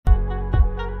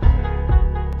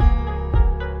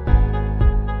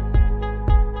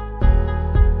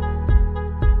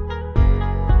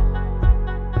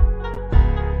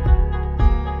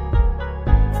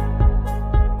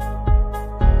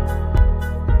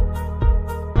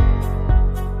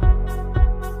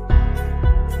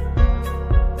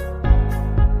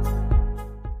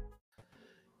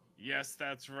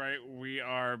That's right. We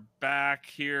are back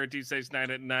here at Deep Space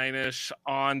Nine at 9-ish,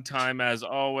 on time as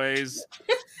always.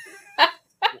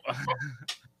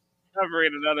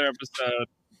 Covering another episode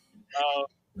of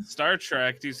Star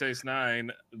Trek Deep Space Nine.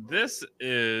 This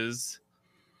is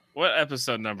what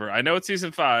episode number? I know it's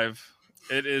season 5.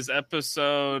 It is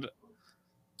episode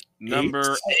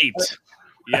number 8.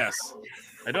 Yes.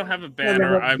 I don't have a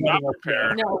banner. I'm not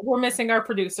prepared. No, we're missing our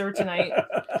producer tonight.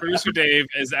 Producer Dave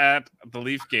is at the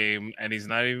Leaf game, and he's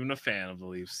not even a fan of the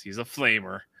Leafs. He's a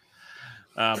flamer.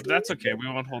 But that's okay. We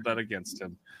won't hold that against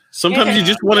him. Sometimes you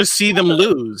just want to see them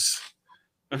lose.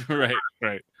 Right.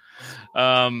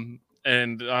 And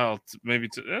maybe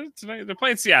tonight they're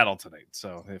playing Seattle tonight.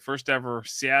 So the first ever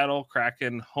Seattle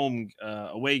Kraken home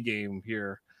away game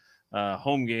here.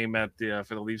 Home game at the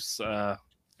for the Leafs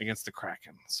against the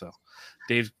Kraken. So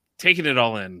Dave's taking it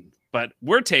all in. But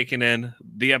we're taking in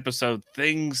the episode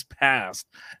Things Past.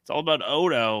 It's all about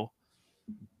Odo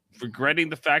regretting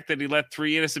the fact that he let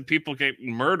 3 innocent people get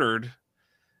murdered.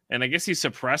 And I guess he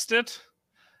suppressed it.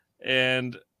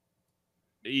 And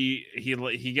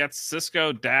he gets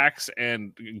Cisco, Dax,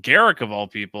 and Garrick, of all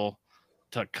people,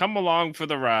 to come along for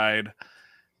the ride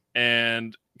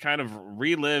and kind of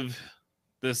relive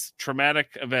this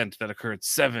traumatic event that occurred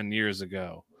 7 years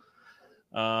ago.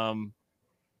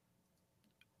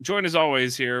 Join as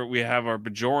always here. We have our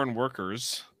Bajoran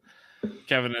workers,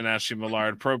 Kevin and Ashley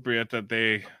Millard. Appropriate that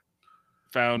they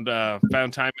found time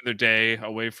in their day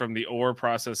away from the ore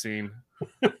processing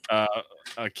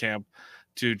camp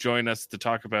to join us to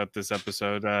talk about this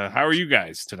episode. How are you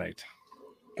guys tonight?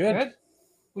 Good.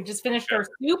 We just finished our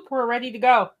soup. We're ready to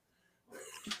go.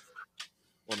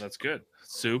 Well, that's good.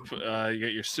 Soup. You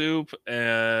get your soup.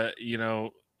 As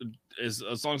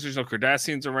long as there's no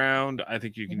Cardassians around, I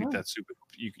think you can eat that soup.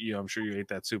 I'm sure you ate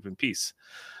that soup in peace.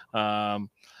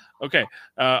 Okay.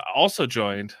 Also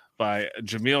joined by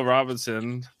Jameel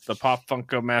Robinson, the pop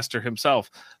funko master himself.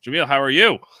 Jameel, how are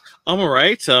you? I'm all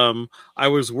right. I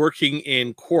was working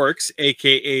in Quarks,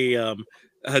 aka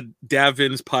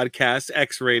Davin's podcast,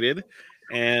 X-rated,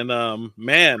 and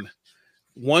man,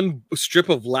 one strip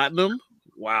of latinum.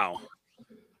 Wow.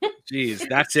 Jeez,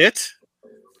 that's it.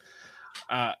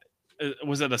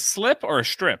 Was it a slip or a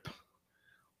strip?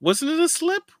 Wasn't it a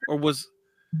slip, or was?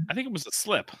 I think it was a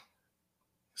slip.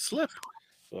 Slip.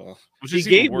 Well, he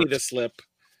gave me the slip.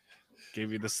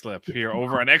 Gave you the slip here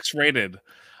over on X-Rated,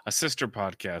 a sister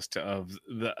podcast of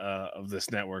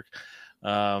this network.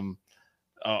 Over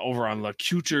on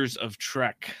Locutors of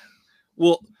Trek.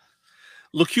 Well,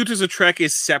 Locutors of Trek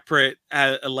is separate,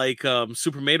 like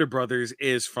Super Mater Brothers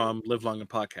is from Live Long and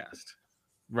Podcast.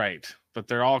 Right, but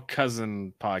they're all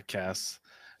cousin podcasts,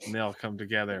 and they all come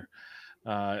together,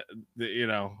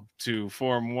 to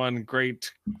form one great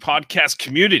podcast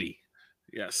community.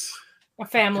 Yes, a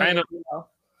family,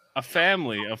 a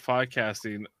family of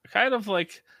podcasting, kind of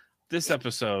like this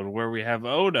episode where we have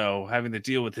Odo having to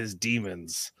deal with his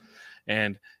demons,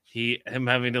 and him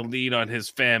having to lead on his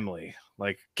family,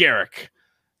 like Garrick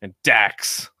and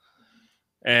Dax.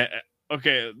 And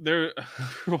okay,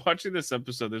 watching this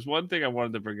episode, there's one thing I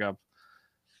wanted to bring up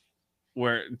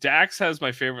where Dax has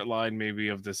my favorite line maybe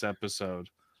of this episode,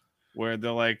 where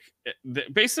they're like,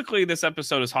 basically this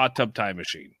episode is Hot Tub Time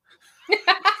Machine.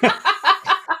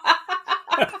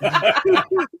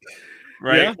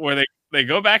 Right? Yeah. Where they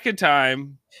go back in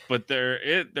time, but they're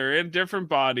in different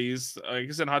bodies. I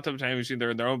guess in Hot Tub Time Machine,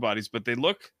 they're in their own bodies, but they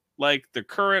look like the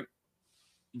current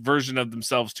version of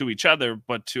themselves to each other,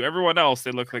 but to everyone else,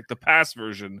 they look like the past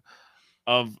version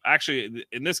of, actually,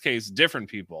 in this case, different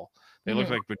people. They look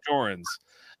like Bajorans.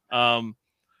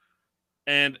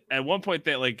 And at one point,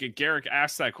 Garrick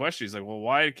asked that question. He's like, "Well,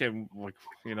 why can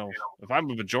if I'm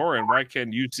a Bajoran, why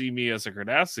can you see me as a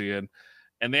Cardassian?"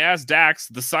 And they asked Dax,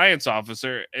 the science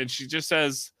officer, and she just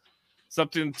says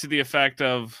something to the effect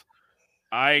of,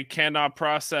 "I cannot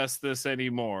process this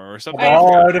anymore," or something.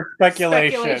 All out of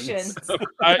speculations.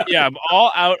 I'm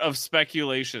all out of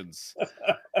speculations.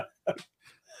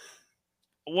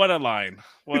 What a line!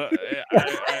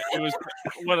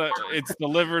 It's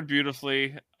delivered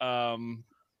beautifully.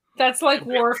 That's like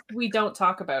Worf. We don't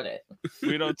talk about it.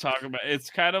 We don't talk about it.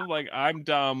 It's kind of like, I'm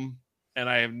dumb and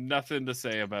I have nothing to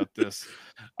say about this.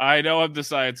 I know I'm the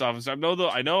science officer. I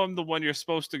know I'm the one you're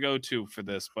supposed to go to for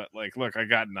this, but look, I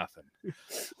got nothing.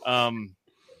 So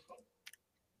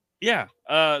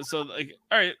all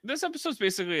right, this episode's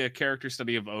basically a character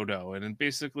study of Odo, and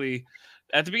basically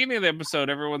at the beginning of the episode,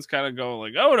 everyone's kind of going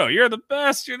like, "Oh no, you're the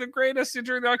best, you're the greatest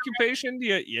during the occupation.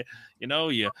 You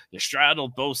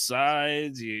straddled both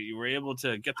sides. You were able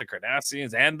to get the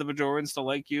Cardassians and the Bajorans to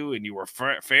like you, and you were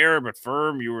fair but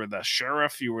firm. You were the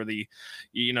sheriff. You were the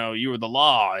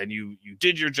law, and you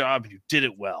did your job. And you did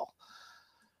it well."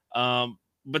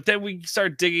 But then we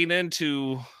start digging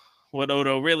into what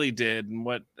Odo really did and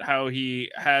how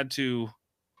he had to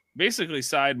basically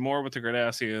side more with the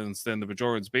Cardassians than the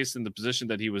Bajorans based on the position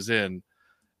that he was in.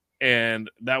 And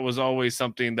that was always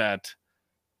something that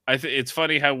it's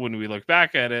funny how when we look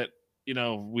back at it,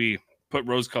 we put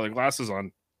rose-colored glasses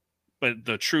on, but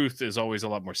the truth is always a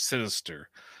lot more sinister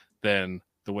than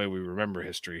the way we remember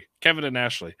history. Kevin and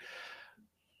Ashley,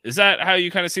 is that how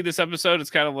you kind of see this episode?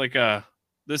 It's kind of like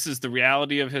this is the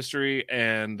reality of history,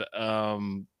 and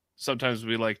sometimes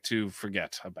we like to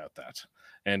forget about that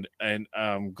and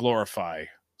glorify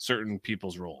certain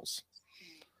people's roles.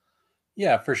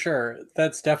 Yeah, for sure.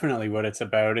 That's definitely what it's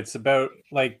about. It's about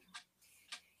like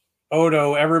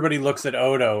Odo. Everybody looks at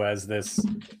Odo as this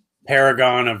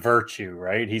paragon of virtue,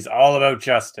 right? He's all about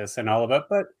justice and all about,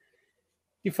 but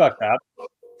he fucked up.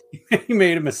 He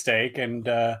made a mistake. And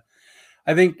I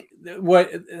think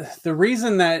the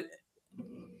reason that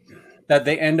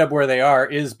they end up where they are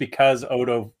is because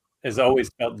Odo has always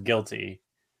felt guilty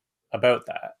about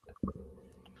that.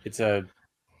 It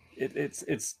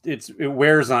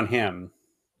wears on him.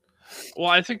 Well,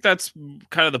 I think that's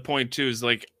kind of the point too, is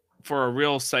like for a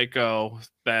real psycho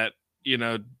that,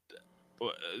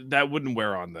 that wouldn't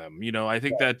wear on them. I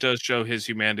think that does show his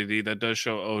humanity. That does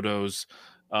show Odo's,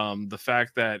 the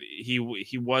fact that he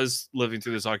was living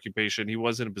through this occupation. He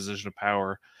was in a position of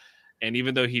power. And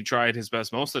even though he tried his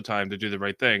best most of the time to do the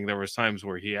right thing, there was times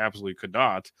where he absolutely could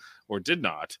not or did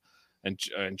not and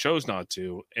chose not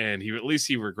to. And at least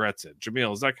he regrets it.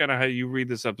 Jamil, is that kind of how you read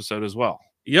this episode as well?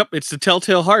 Yep, it's the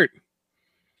telltale heart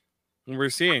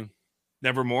we're seeing.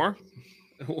 Nevermore?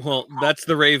 Well, that's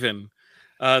the Raven.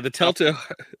 The telltale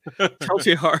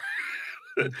heart.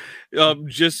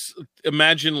 Just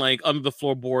imagine like under the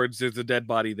floorboards, there's a dead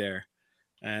body there.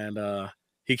 And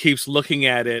he keeps looking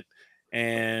at it.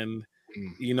 And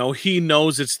he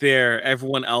knows it's there,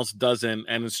 everyone else doesn't,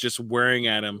 and it's just wearing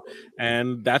at him.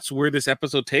 And that's where this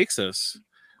episode takes us.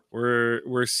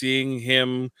 We're seeing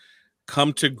him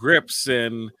come to grips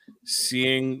and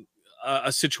seeing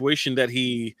a situation that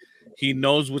he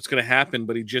knows what's going to happen,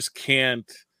 but he just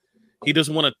can't. He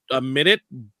doesn't want to admit it,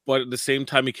 but at the same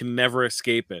time, he can never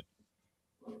escape it.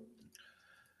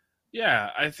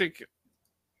 Yeah, I think.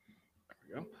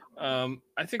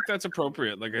 I think that's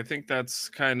appropriate. Like, I think that's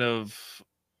kind of,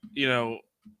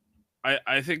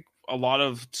 I think a lot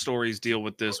of stories deal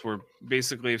with this, where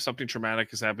basically if something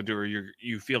traumatic has happened to her,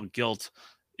 you feel guilt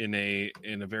in a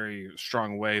very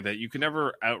strong way that you can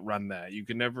never outrun that. You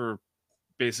can never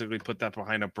basically put that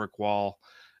behind a brick wall,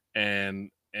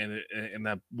 and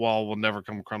that wall will never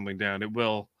come crumbling down. It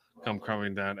will come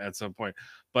crumbling down at some point.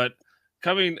 But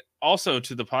coming also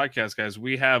to the podcast, guys,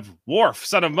 we have Worf,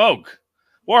 son of Moog.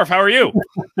 Worf, how are you?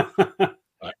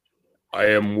 I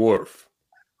am Worf,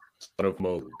 son of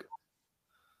Moog.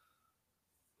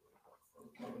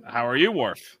 How are you,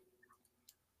 Worf?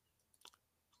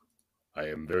 I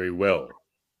am very well.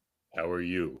 How are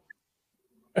you?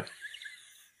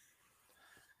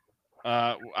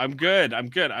 I'm good.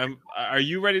 Are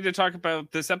you ready to talk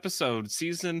about this episode,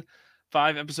 season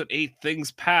 5, episode 8,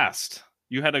 Things Past?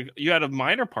 You had a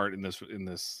minor part in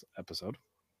this episode.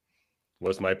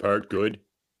 Was my part good?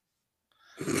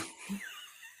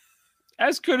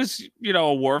 As good as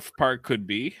a Worf part could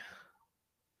be.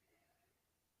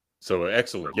 So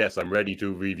excellent. Yes, I'm ready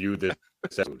to review this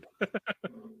episode.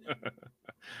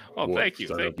 Oh, Worf, thank you,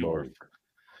 son of Worf. Moog.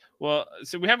 Well,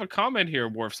 so we have a comment here,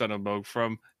 Worf, son of Moog,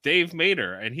 from Dave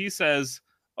Mater, and he says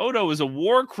Odo is a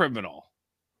war criminal.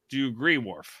 Do you agree,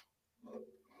 Worf?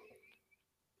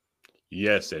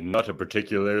 Yes, and not a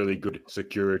particularly good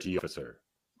security officer.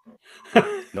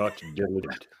 Not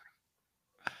diligent.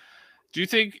 Do you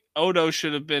think Odo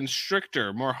should have been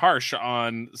stricter, more harsh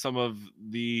on some of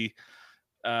the,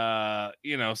 when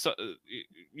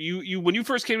you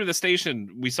first came to the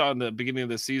station, we saw in the beginning of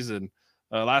the season,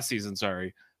 last season,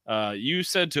 sorry, you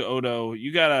said to Odo,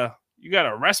 you gotta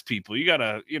arrest people, you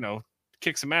gotta,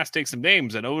 kick some ass, take some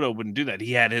names, and Odo wouldn't do that.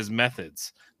 He had his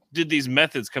methods. Did these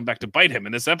methods come back to bite him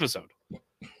in this episode?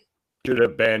 Should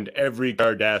have banned every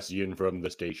Cardassian from the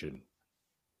station.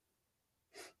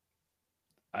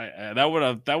 That would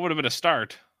have been a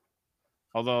start.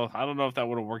 Although I don't know if that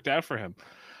would have worked out for him.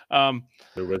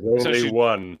 There was only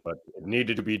one, but it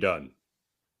needed to be done.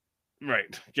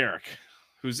 Right, Garrick,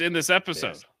 who's in this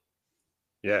episode.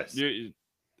 Yes.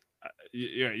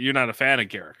 you're not a fan of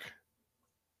Garrick.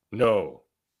 No.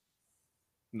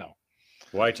 No.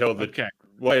 Why tell the Okay.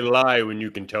 Why lie when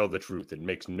you can tell the truth? It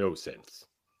makes no sense.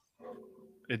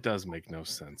 It does make no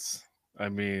sense. I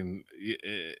mean,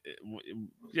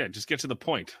 yeah, just get to the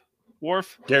point.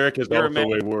 Worf, Garrick is You're a also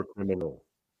man. a war criminal.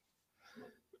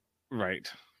 right.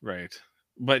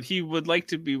 But he would like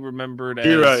to be remembered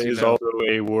Kira as, is also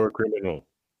a war criminal.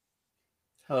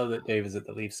 Hello, that Dave is at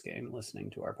the Leafs game listening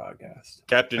to our podcast.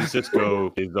 Captain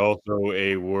Cisco is also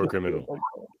a war criminal.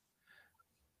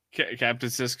 Captain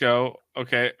Cisco.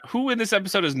 Okay. Who in this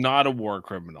episode is not a war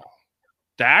criminal?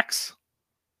 Dax?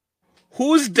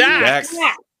 Who's Dax?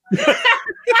 Dax.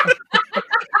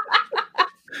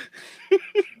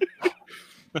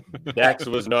 Dax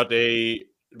was not a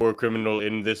war criminal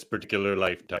in this particular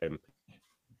lifetime.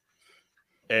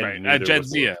 And Right, neither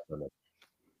was Jadzia. Worf.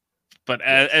 But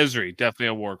Yes. Ezri, definitely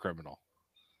a war criminal.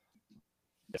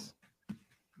 Yes.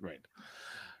 Right.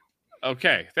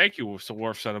 Okay. Thank you,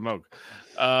 Worf Son of Moog.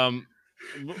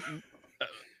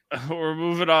 We're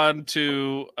moving on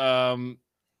to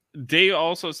Dave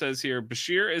also says here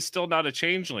Bashir is still not a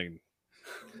changeling.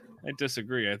 I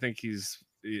disagree. I think he's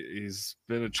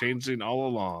been a changeling all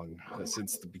along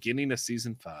since the beginning of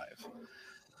season 5.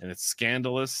 And it's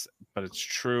scandalous, but it's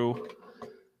true.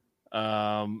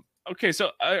 Okay,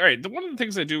 so all right. One of the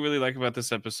things I do really like about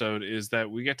this episode is that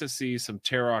we get to see some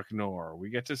Terok Nor. We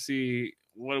get to see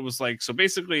what it was like. So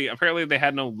basically, apparently they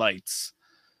had no lights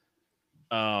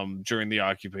during the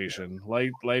occupation.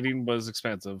 Lighting was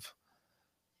expensive.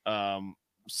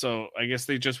 So I guess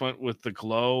they just went with the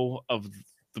glow of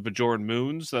the Bajoran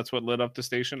moons. That's what lit up the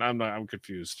station. I'm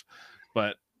confused.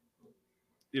 But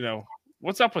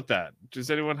what's up with that?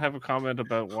 Does anyone have a comment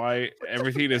about why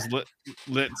everything is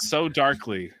lit so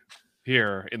darkly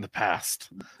here in the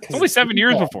past? It's only 7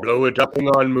 years before. Blow it up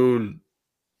on moon.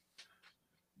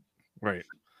 Right.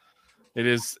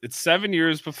 It's 7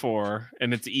 years before,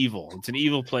 and it's evil. It's an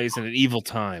evil place and an evil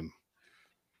time.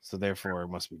 So therefore it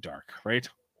must be dark, right?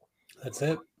 That's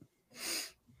it.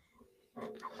 You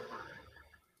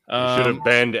should have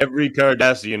banned every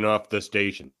Cardassian off the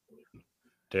station.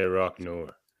 Terok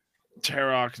Nor.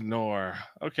 Terok Nor.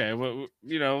 Okay, well,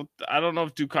 I don't know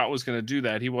if Dukat was going to do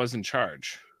that. He was in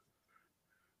charge.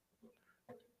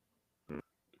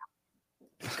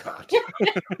 God.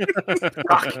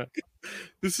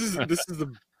 This is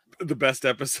the best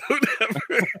episode ever.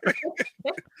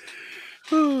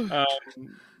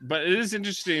 But it is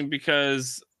interesting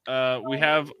because we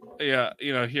have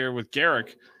here with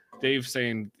Garrick, Dave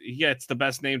saying he gets the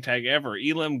best name tag ever.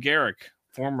 Elam Garrick,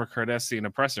 former Cardassian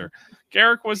oppressor.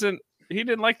 Garrick he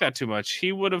didn't like that too much.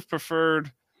 He would have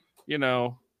preferred,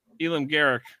 Elam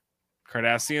Garrick,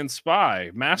 Cardassian spy,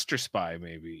 master spy,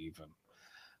 maybe even.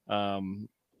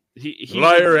 He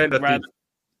Liar and a thief.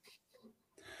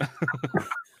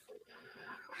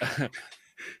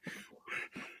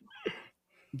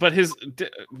 But his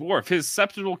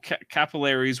septal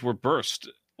capillaries were burst.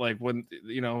 Like when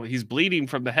he's bleeding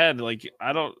from the head. Like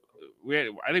I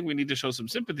think we need to show some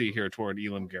sympathy here toward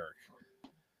Elam Garrick.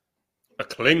 A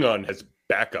Klingon has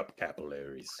backup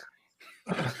capillaries.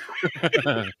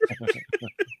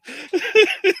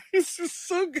 This is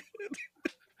so good.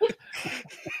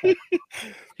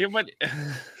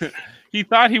 He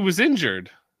thought he was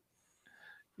injured.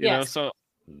 Yes. So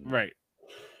right.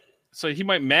 So he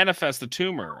might manifest a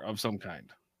tumor of some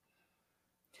kind.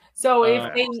 So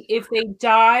if they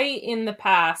die in the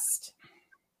past,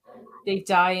 they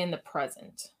die in the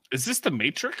present. Is this the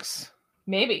Matrix?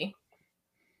 Maybe.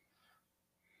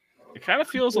 It kind of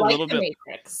feels a Like little the bit.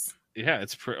 Matrix. Yeah,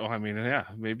 it's pretty. I mean, yeah,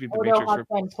 maybe the Or they'll Matrix.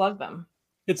 have to unplug them.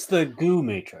 It's the goo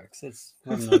matrix. It's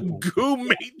from the Goo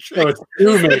Matrix. So it's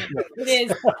goo matrix. It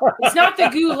is. It's not the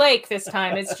goo lake this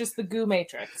time. It's just the goo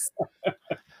matrix.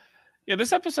 Yeah,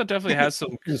 this episode definitely has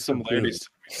some It's some similarities.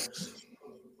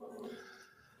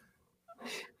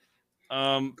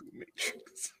 I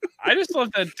just love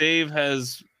that Dave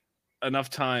has enough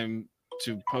time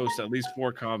to post at least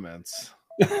 4 comments.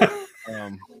 Well,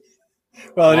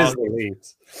 it is the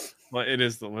Leafs. Well,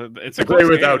 it's a Play close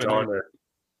without game, honor.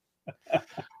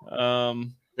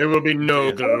 and There will be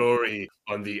no glory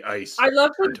on the ice. I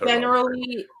love that until-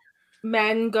 generally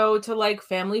men go to like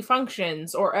family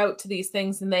functions or out to these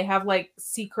things and they have like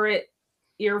secret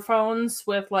earphones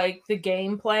with like the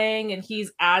game playing, and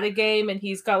he's at a game and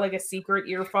he's got like a secret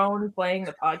earphone playing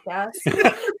the podcast.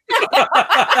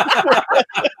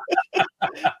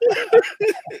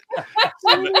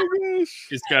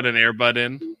 he's got an earbud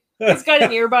in. He's got an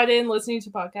earbud in listening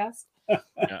to podcasts.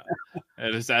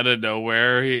 And it's out of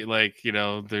nowhere. He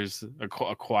there's a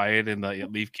quiet in the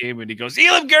Leaf game, and he goes,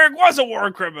 "Elam Garrick was a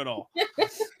war criminal."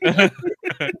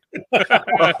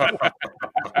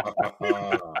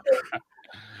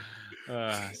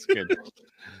 It's good.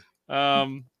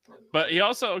 But he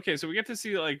also so we get to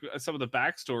see like some of the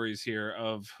backstories here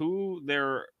of who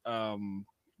they're I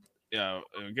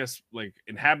guess like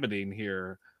inhabiting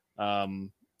here.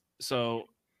 So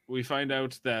we find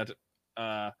out that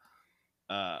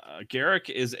Garrick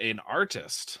is an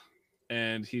artist,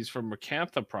 and he's from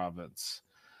Rakantha province,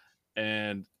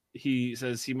 and he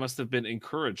says he must have been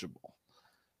incorrigible.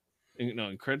 No,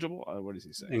 incorrigible. What does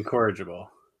he say? Incorrigible.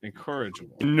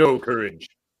 Incorrigible. No courage.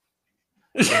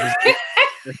 And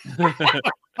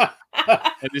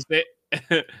his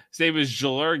name is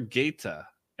Jalur Gaeta,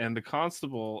 and the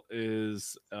constable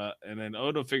is, and then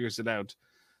Odo figures it out,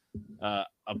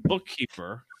 a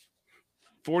bookkeeper,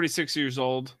 46 years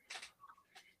old.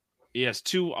 He has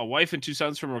a wife and two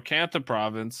sons from Rakantha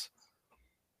province,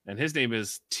 and his name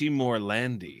is Timor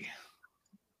Landi.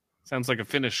 Sounds like a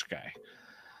Finnish guy.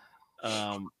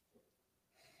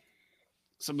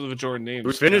 Some of the Bajoran names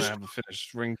Who's Finnish? have a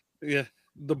Finnish ring. Yeah,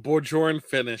 the Bajoran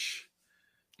finish.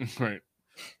 Right.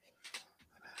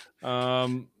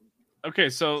 Okay,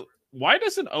 so why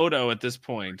doesn't Odo at this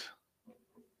point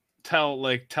tell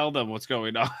them what's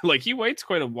going on? Like, he waits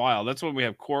quite a while. That's when we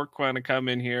have Quark kind of come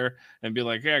in here and be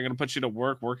like, hey, I'm gonna put you to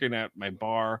work working at my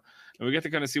bar. And we get to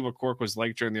kind of see what Quark was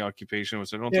like during the occupation,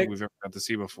 which I don't think we've ever got to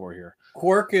see before here.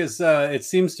 Quark is it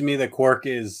seems to me that Quark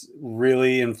is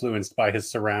really influenced by his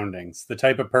surroundings. The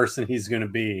type of person he's gonna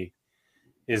be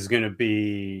is gonna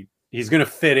be he's gonna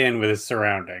fit in with his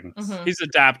surroundings. Mhm. He's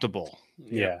adaptable.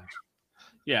 Yeah.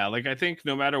 Yeah, like I think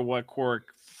no matter what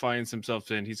Quark finds himself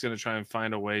in, he's going to try and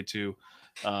find a way to,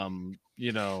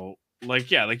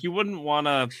 like you wouldn't want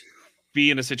to be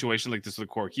in a situation like this with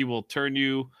Quark. He will turn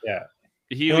you. Yeah.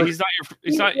 He's not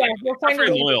he'll find very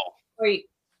a way to loyal. exploit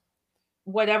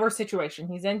whatever situation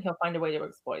he's in. He'll find a way to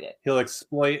exploit it. He'll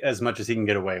exploit as much as he can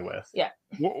get away with. Yeah.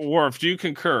 Worf, do you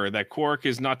concur that Quark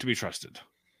is not to be trusted?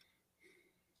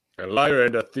 A liar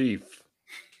and a thief.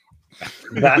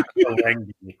 That's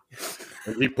Ferengi.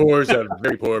 And he pours out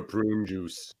very poor prune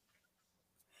juice.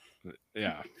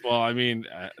 Yeah. Well, I mean,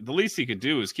 the least he could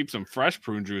do is keep some fresh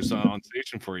prune juice on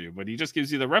station for you, but he just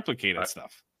gives you the replicated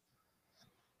stuff.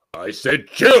 I said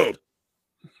chilled.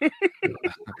 He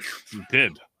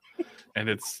did. And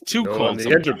it's too No, on cold.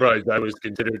 the Enterprise, I was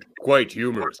considered quite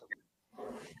humorous.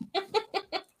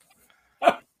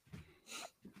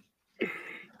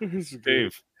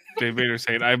 Dave Vader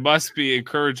saying, I must be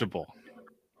incorrigible.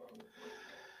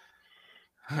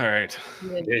 All right.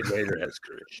 Dave Vader has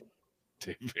courage.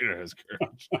 Dave Vader has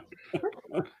courage.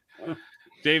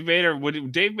 Dave Vader,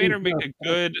 would Dave Vader make a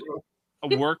good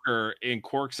worker in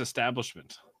Quark's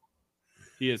establishment?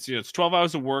 It's 12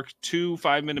 hours of work, 2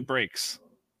 5-minute breaks.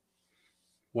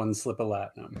 One slip of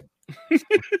Latinum.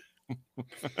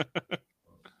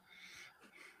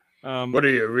 What are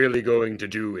you really going to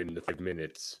do in the 5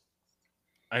 minutes?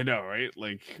 I know, right?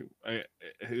 Like,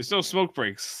 there's no smoke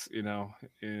breaks, in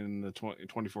the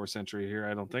 24th century here.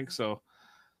 I don't think so.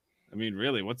 I mean,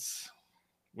 really, what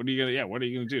are you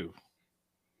gonna do?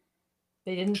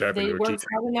 They didn't. Sharpen They your weren't teeth.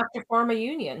 smart enough to form a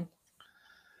union.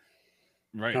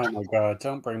 Right. Oh my god,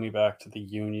 don't bring me back to the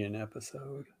Union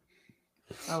episode.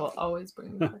 I will always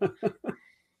bring them back.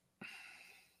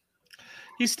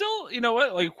 He's still,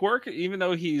 like Quark, even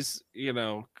though he's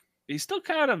still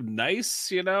kind of nice,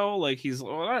 like he's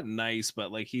not nice,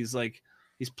 but like he's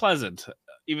pleasant,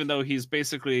 even though he's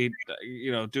basically,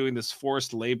 doing this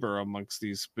forced labor amongst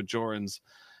these Bajorans.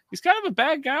 He's kind of a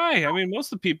bad guy. I mean,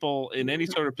 most of the people in any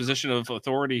sort of position of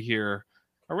authority here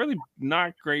are really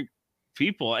not great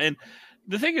people. And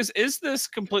the thing is this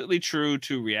completely true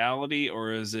to reality,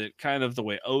 or is it kind of the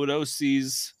way Odo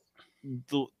sees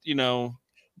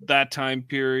that time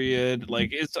period?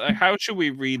 Like, how should we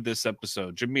read this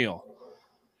episode, Jamil?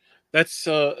 That's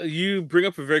you bring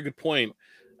up a very good point.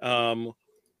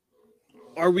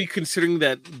 Are we considering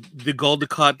that the Gul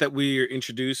Dukat that we are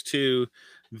introduced to,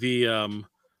 the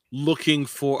looking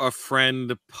for a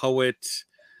friend poet,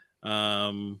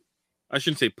 I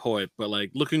shouldn't say poet, but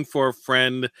like looking for a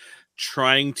friend,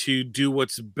 trying to do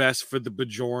what's best for the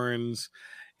Bajorans,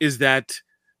 is that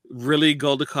really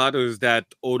Gul Dukat, or is that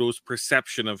Odo's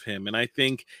perception of him? And I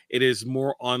think it is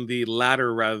more on the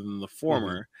latter rather than the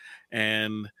former.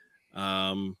 And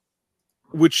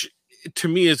which to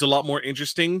me is a lot more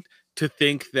interesting, to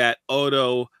think that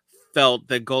Odo felt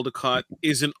that Gul Dukat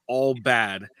isn't all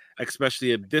bad,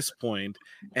 especially at this point,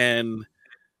 and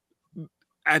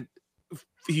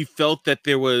he felt that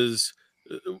there was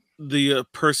the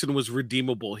person was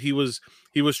redeemable. He was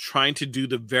trying to do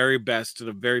the very best in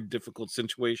a very difficult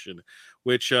situation,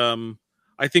 which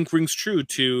I I think rings true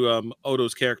to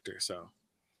Odo's character. So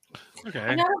Okay.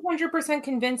 I'm not 100%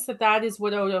 convinced that is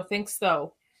what Odo thinks,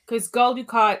 though, because Gul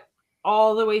Dukat,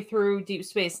 all the way through Deep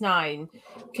Space Nine,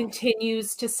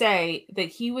 continues to say that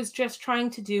he was just trying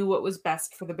to do what was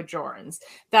best for the Bajorans.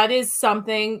 That is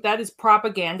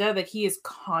propaganda that he is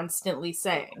constantly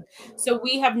saying. So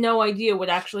we have no idea what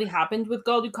actually happened with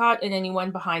Gul Dukat and anyone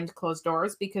behind closed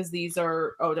doors, because these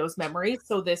are Odo's memories.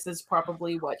 So this is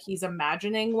probably what he's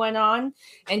imagining went on.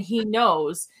 And he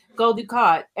knows Gul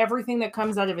Dukat, everything that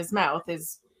comes out of his mouth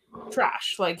is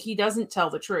trash. Like, he doesn't tell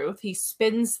the truth. He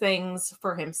spins things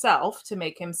for himself to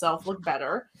make himself look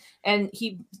better. And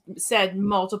he said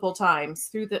multiple times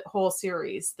through the whole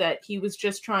series that he was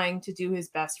just trying to do his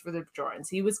best for the Bajorans.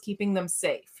 He was keeping them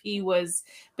safe.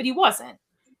 But he wasn't.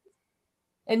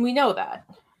 And we know that.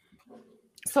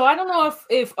 So I don't know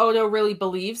if Odo really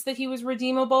believes that he was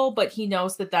redeemable, but he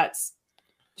knows that that's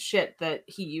shit that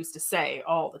he used to say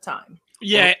all the time.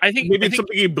 Yeah, Well, I think maybe it's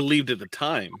something he believed at the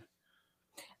time.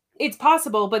 It's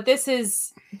possible, but this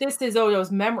is Odo's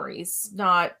memories,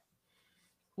 not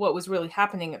what was really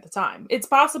happening at the time. It's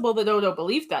possible that Odo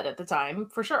believed that at the time,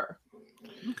 for sure.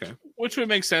 Okay. which would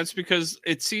make sense because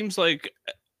it seems like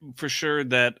for sure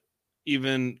that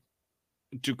even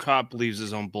Dukat believes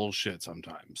his own bullshit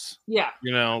sometimes. Yeah.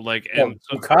 You know, like Well,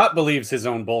 Dukat believes his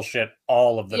own bullshit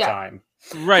all of the time.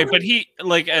 Right, but he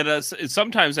like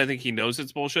sometimes I think he knows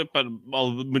it's bullshit, but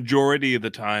the majority of the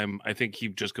time I think he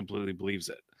just completely believes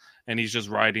it, and he's just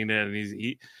riding it, and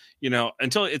he until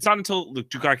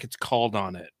Dukat gets called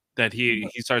on it that he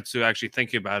starts to actually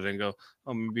think about it and go,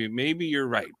 oh, maybe you're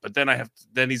right, but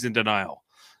then he's in denial,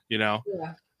 Yeah.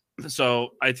 So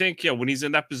I think when he's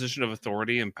in that position of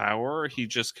authority and power, he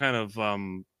just kind of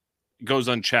goes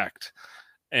unchecked.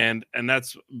 And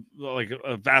that's like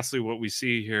vastly what we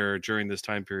see here during this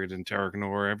time period in Terra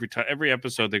Nor. Every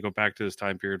episode they go back to this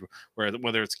time period where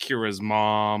whether it's Kira's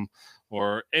mom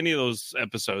or any of those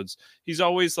episodes, he's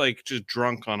always like just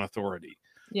drunk on authority.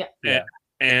 Yeah.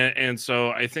 And so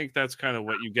I think that's kind of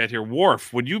what you get here.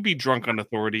 Worf, would you be drunk on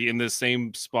authority in the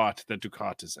same spot that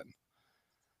Dukat is in?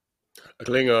 A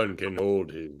Klingon can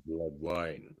hold his blood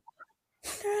wine.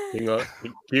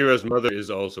 Kira's mother is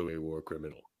also a war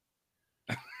criminal.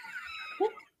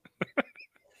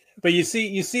 But you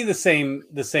see the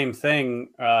same thing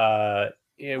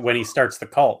when he starts the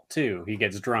cult too. He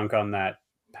gets drunk on that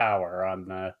power, on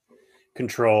the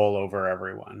control over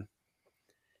everyone.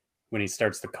 When he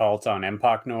starts the cult on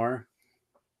Empok Nor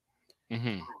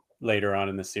later on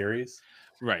in the series.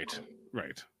 Right.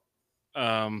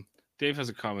 Dave has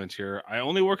a comment here. I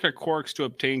only work at Quarks to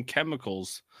obtain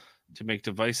chemicals to make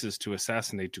devices to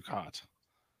assassinate Dukat.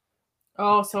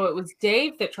 Oh, so it was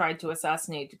Dave that tried to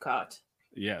assassinate Dukat.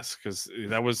 Yes, because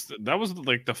that was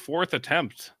like the fourth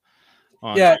attempt.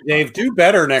 Yeah, Dave, do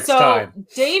better next time.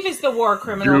 Dave is the war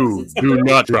criminal. Do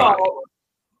not try.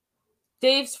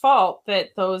 Dave's fault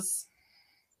that those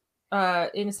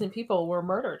innocent people were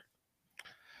murdered.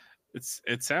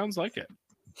 It sounds like it.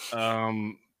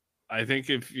 I think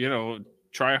if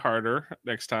try harder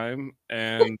next time,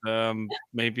 and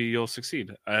maybe you'll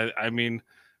succeed. I mean,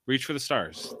 reach for the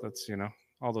stars. That's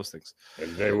all those things.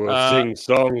 And they will sing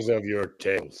songs of your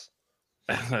tales.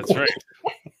 That's right.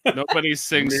 Nobody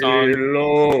sings songs.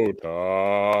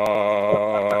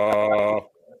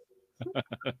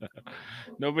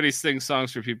 Nobody sings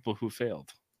songs for people who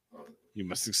failed. You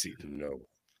must succeed. No.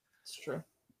 It's true.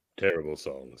 Terrible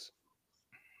songs.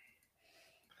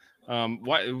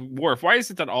 Why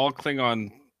is it that all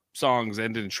Klingon songs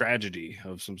end in tragedy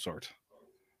of some sort?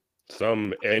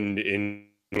 Some end in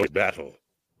battle.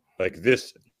 Like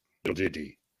this little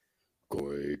ditty.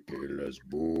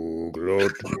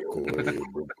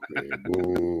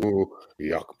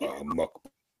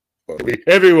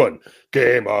 Everyone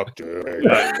came up to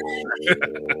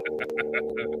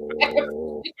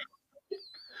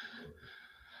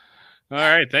All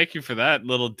right, thank you for that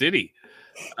little ditty.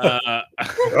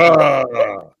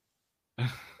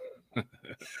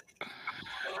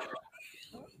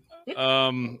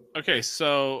 Okay,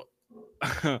 so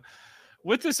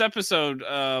with this episode,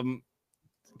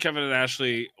 Kevin and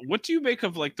Ashley, what do you make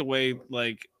of like the way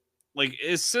like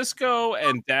is Sisko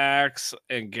and Dax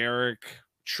and Garrick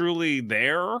truly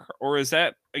there, or is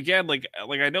that again like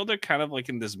I know they're kind of like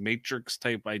in this Matrix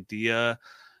type idea,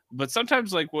 but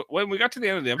sometimes like when we got to the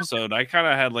end of the episode, I kind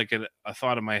of had like a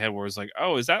thought in my head where it's like,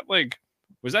 oh, was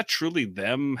that truly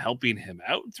them helping him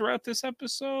out throughout this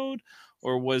episode,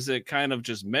 or was it kind of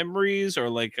just memories, or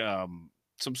like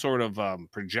some sort of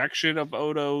projection of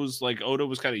Odo's, like Odo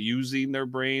was kind of using their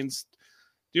brains?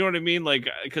 Do you know what I mean? Like,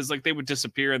 because like they would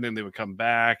disappear and then they would come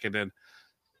back, and then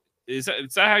Is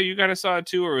that how you kind of saw it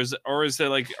too, or is it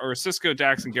like, or Cisco,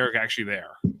 Dax, and Garrick actually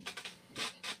there?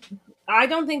 I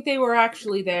don't think they were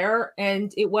actually there,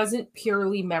 and it wasn't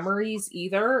purely memories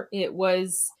either. It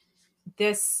was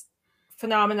this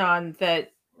phenomenon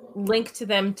that linked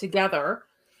them together.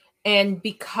 And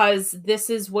because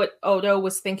this is what Odo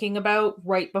was thinking about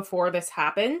right before this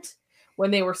happened,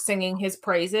 when they were singing his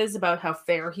praises about how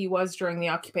fair he was during the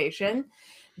occupation,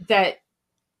 that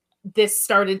this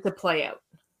started to play out.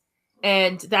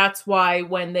 And that's why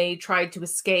when they tried to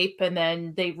escape and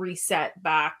then they reset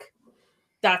back,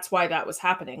 that's why that was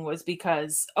happening, was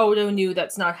because Odo knew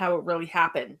that's not how it really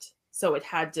happened. So it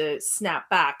had to snap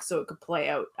back so it could play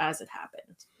out as it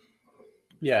happened.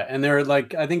 Yeah, and they're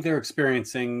like, I think they're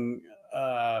experiencing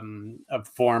a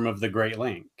form of the Great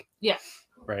Link. Yeah.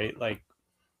 Right? Like,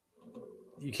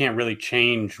 you can't really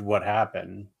change what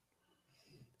happened.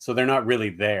 So they're not really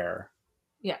there.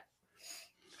 Yeah.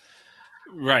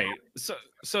 Right.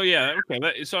 So yeah,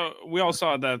 okay. So we all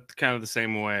saw that kind of the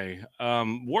same way.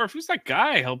 Worf, who's that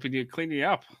guy helping you clean you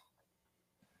up?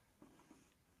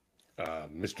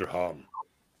 Mr. Hom.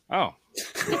 Oh.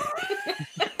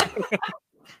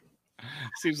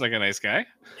 Seems like a nice guy.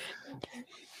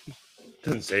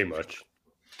 Doesn't say much.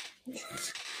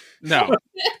 No.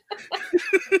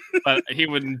 But he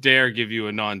wouldn't dare give you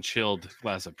a non-chilled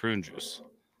glass of prune juice.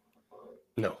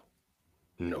 No.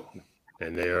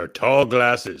 And they are tall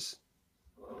glasses.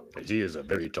 As he is a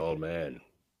very tall man.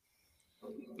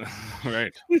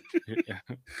 Right. Yeah.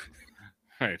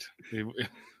 Right.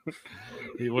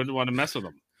 He wouldn't want to mess with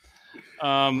them.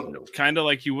 Kind of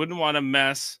like you wouldn't want to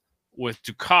mess with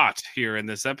Dukat here in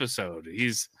this episode.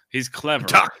 He's clever.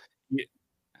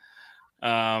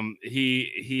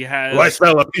 He has. Do I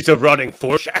smell a piece of rotting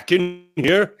Forshack in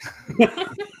here?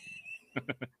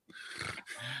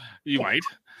 You might.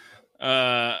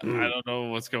 I don't know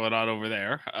what's going on over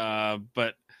there.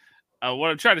 But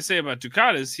what I'm trying to say about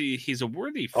Dukat is he's a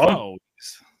worthy foe.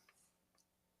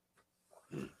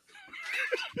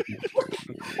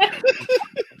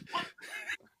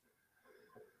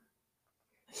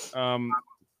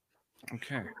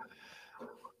 Okay.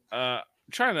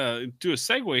 Trying to do a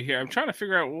segue here. I'm trying to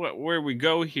figure out where we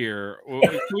go here.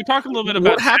 Can we talk a little bit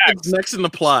about what happens Dax? next in the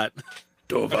plot?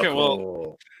 Okay,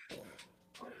 well,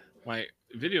 my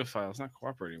video file is not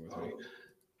cooperating with me.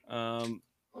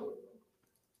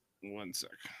 One sec.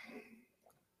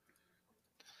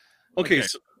 Okay.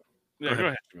 Yeah, go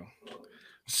ahead.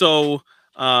 So,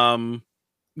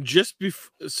 just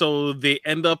before, so they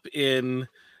end up in,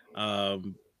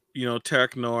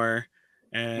 Terek Nor,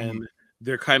 and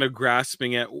they're kind of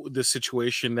grasping at the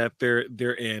situation that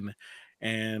they're in,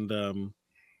 and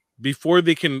before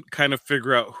they can kind of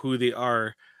figure out who they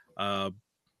are,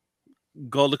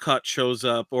 Gul Dukat shows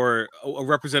up, or a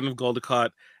representative Gul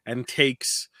Dukat, and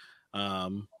takes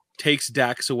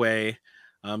Dax away.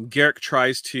 Garrick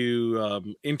tries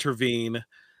to intervene,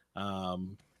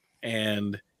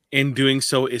 and in doing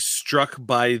so is struck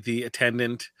by the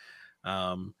attendant,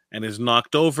 and is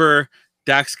knocked over.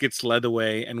 Dax gets led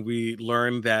away, and we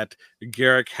learn that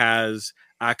Garrick has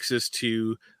access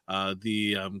to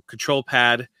the control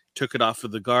pad, took it off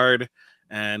of the guard,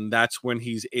 and that's when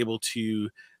he's able to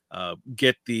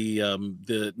get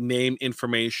the name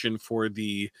information for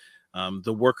the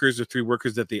workers, the three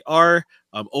workers that they are.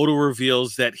 Odo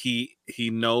reveals that he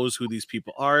knows who these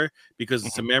people are because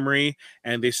it's a memory,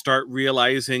 and they start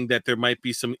realizing that there might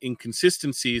be some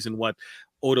inconsistencies in what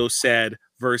Odo said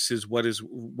versus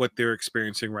what they're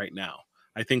experiencing right now.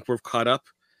 I think we're caught up.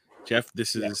 Jeff,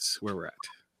 this is where we're at.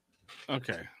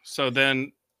 Okay, so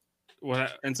then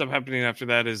what ends up happening after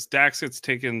that is Dax gets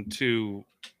taken to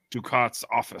Dukat's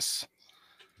office,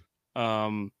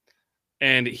 and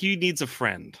he needs a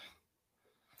friend.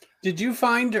 Did you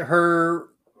find her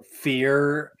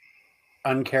fear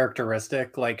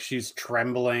uncharacteristic? Like, she's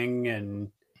trembling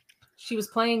and She was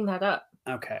playing that up.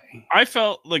 okay. I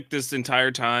felt like this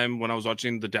entire time when I was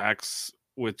watching the Dax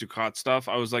with Dukat stuff,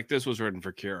 I was like, this was written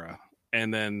for Kira.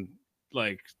 And then,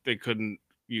 like, they couldn't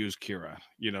use Kira,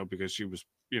 because she was,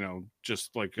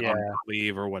 just like on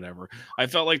leave or whatever. I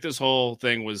felt like this whole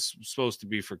thing was supposed to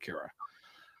be for Kira.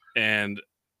 And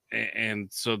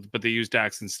so, but they used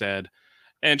Dax instead.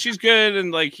 And she's good.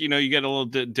 And, like, you get a little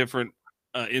different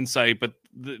insight, but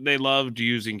they loved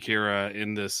using Kira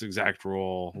in this exact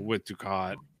role with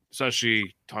Dukat,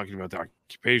 especially talking about the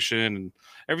occupation, and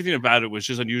everything about it was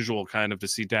just unusual kind of to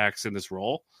see Dax in this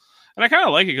role. And I kind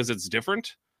of like it because it's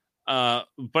different. But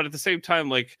at the same time,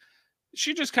 like,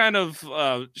 she just kind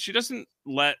of, she doesn't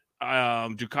let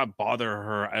Dukat bother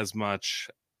her as much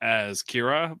as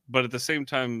Kira. But at the same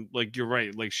time, like, you're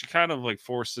right. Like, she kind of, like,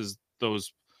 forces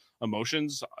those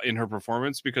emotions in her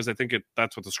performance, because I think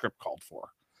that's what the script called for.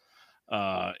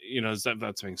 Does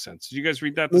that make sense? Did you guys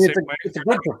read that the same way? It's a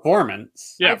good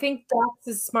performance. Yeah. I think Dax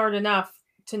is smart enough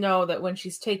to know that when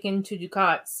she's taken to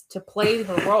Ducats to play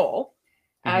her role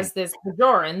as this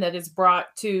Bajoran that is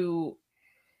brought to,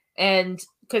 and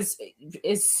because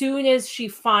as soon as she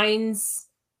finds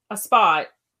a spot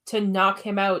to knock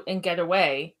him out and get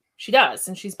away, she does,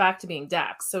 and she's back to being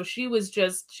Dax. So she was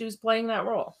playing that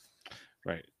role.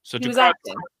 Right. So She was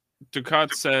acting.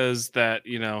 Ducat says that,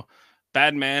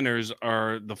 bad manners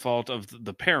are the fault of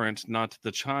the parent, not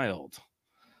the child.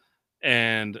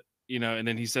 And, and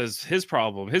then he says his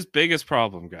biggest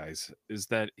problem, guys, is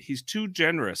that he's too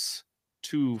generous,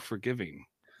 too forgiving.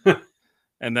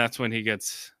 And that's when he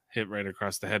gets hit right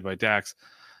across the head by Dax.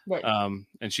 Right.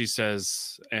 And she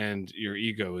says, and your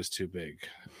ego is too big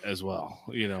as well,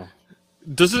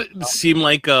 Does it seem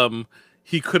like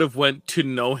he could have went to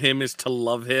know him is to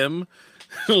love him?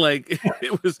 Like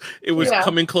it was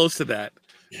coming close to that.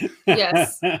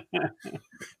 Yes.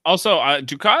 Also,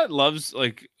 Ducat loves,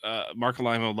 Mark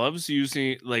Alimo loves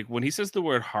using, when he says the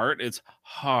word heart, it's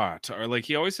heart, or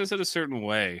he always says it a certain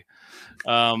way.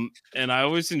 And I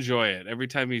always enjoy it every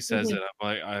time he says it.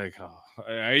 I'm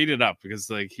I eat it up, because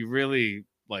he really,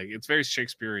 it's very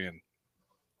Shakespearean,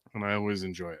 and I always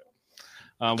enjoy it.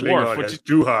 Klingon has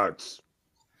two hearts.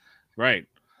 Right.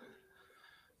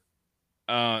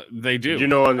 They do.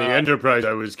 On the Enterprise,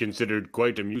 I was considered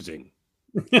quite amusing.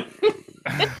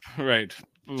 Right.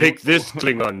 Take this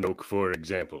Klingon joke, for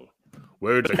example.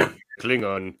 Where does a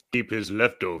Klingon keep his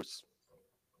leftovers?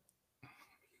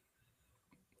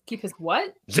 Keep his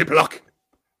what? Ziploc.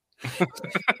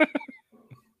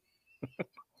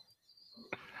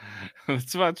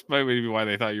 That's maybe why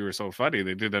they thought you were so funny.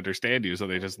 They didn't understand you, so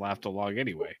they just laughed along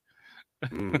anyway.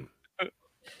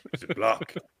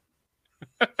 Ziploc.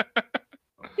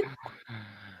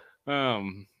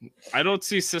 I don't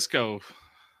see Sisko.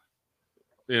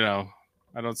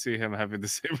 I don't see him having the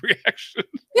same reaction.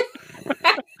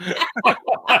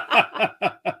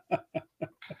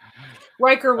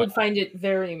 Riker would find it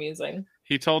very amusing.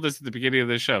 He told us at the beginning of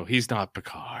the show, he's not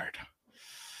Picard.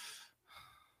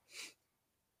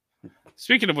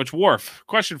 Speaking of which, Worf,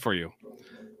 question for you.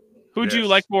 Who do you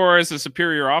like more as a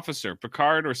superior officer,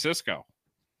 Picard or Sisko?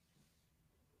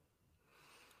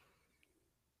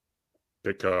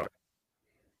 Picard.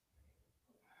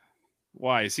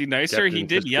 Why? Is he nicer? Captain He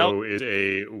did Sisko yell. Is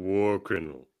a war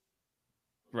criminal.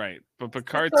 Right. But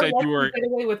Picard said you were... Get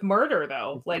away with murder,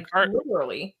 though.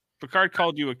 Literally. Picard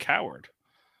called you a coward.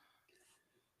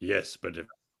 Yes, but if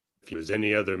he was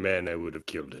any other man, I would have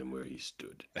killed him where he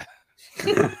stood.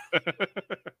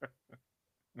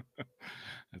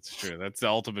 That's true. That's the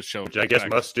ultimate show. Which I guess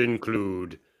must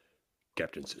include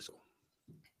Captain Sisko.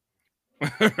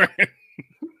 Right.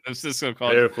 If Sisko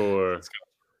called Therefore,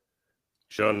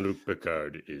 Jean-Luc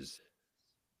Picard is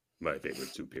my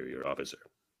favorite superior officer.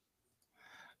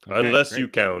 Okay, unless you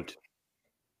count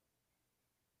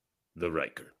the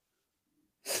Riker.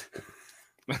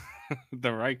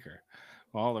 The Riker.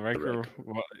 Well, the Riker.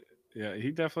 Well, yeah,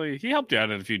 he helped you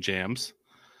out in a few jams.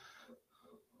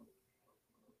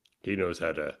 He knows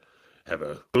how to have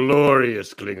a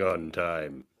glorious Klingon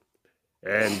time.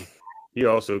 And he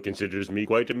also considers me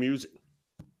quite amusing.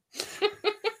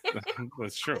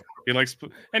 That's true. He likes,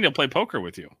 and he'll play poker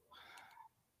with you.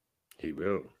 He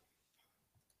will.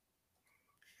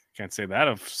 Can't say that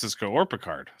of Sisko or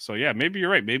Picard. So yeah, maybe you're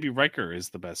right. Maybe Riker is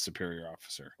the best superior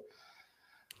officer.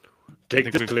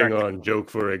 Take the Klingon joke,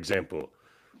 for example.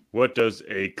 What does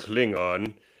a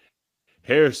Klingon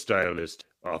hairstylist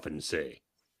often say?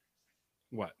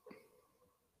 What?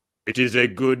 It is a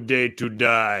good day to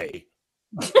die.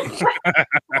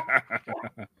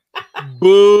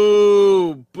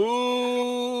 Boo!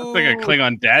 Boo! That's like a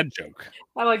Klingon dad joke.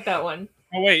 I like that one.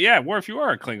 Oh wait, yeah. Worf, you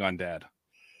are a Klingon dad.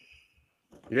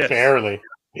 Yes. Barely.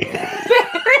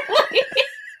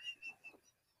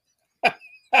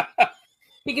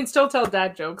 He can still tell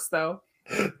dad jokes, though.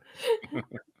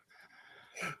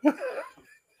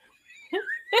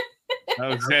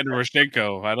 Alexander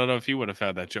Roshenko. I don't know if he would have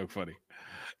found that joke funny.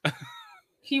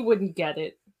 He wouldn't get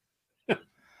it.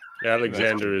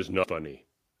 Alexander is not funny.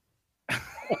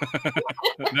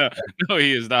 No,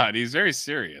 he is not. He's very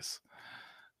serious.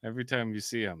 Every time you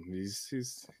see him,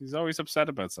 he's always upset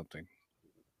about something.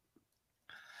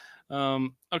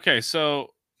 Okay, so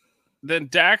then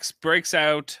Dax breaks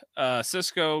out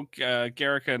Sisko,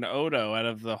 Garrick, and Odo out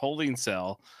of the holding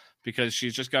cell because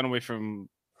she's just gone away from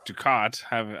Ducat.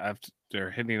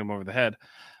 They're hitting him over the head.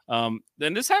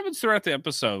 Then this happens throughout the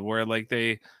episode where like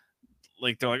they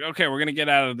like they're like, okay, we're gonna get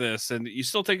out of this, and you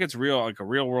still think it's real, like a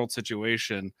real world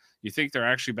situation. You think they're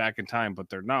actually back in time, but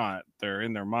they're not. They're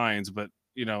in their minds. But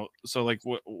so like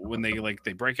when they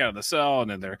break out of the cell,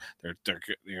 and then they're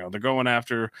they're going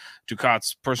after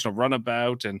Ducat's personal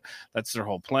runabout, and that's their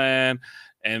whole plan.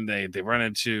 And they run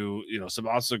into some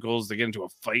obstacles. They get into a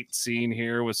fight scene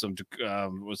here with some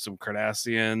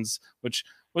Cardassians, which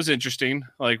was interesting.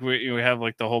 Like we have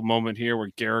like the whole moment here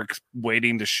where Garrick's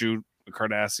waiting to shoot a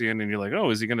Cardassian, and you're like, oh,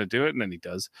 is he going to do it? And then he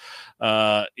does.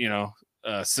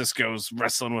 Cisco's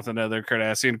wrestling with another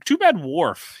Cardassian. Too bad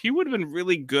Worf. He would have been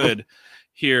really good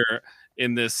here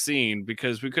in this scene,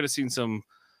 because we could have seen some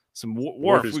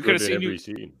Worf. We could have seen every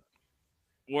scene.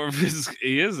 Worf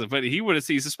is, but he would have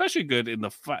seen. He's especially good in the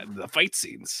fight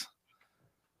scenes,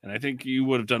 and I think you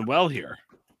would have done well here.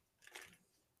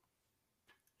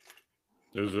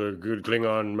 Those are good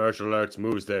Klingon martial arts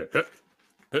moves there.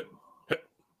 That's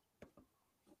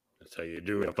how you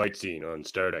do in a fight scene on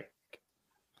Star Trek.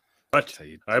 But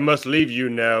I must leave you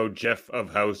now, Jeff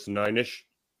of House Nine-ish.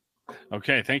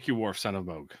 Okay, thank you, Worf, son of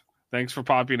Moog. Thanks for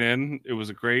popping in. It was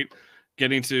a great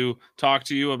getting to talk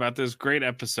to you about this great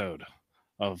episode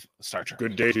of Star Trek.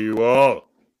 Good day to you all.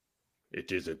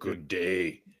 It is a good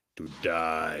day to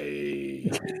dye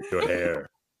your hair.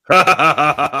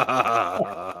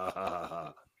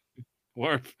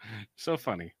 Worf, so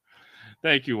funny.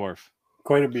 Thank you, Worf.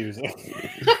 Quite amusing.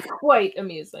 Quite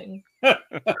amusing. That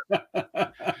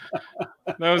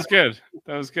was good.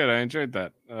 That was good. I enjoyed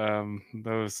that.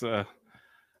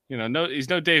 He's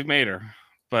no Dave Mater,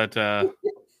 but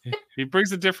he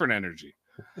brings a different energy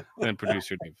than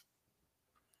producer Dave.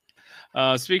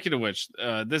 Speaking of which,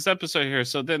 this episode here,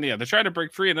 so then they're trying to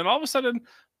break free, and then all of a sudden,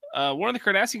 one of the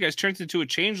Cardassian guys turns into a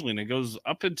changeling and goes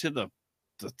up into the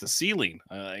ceiling,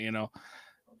 and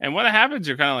when it happens,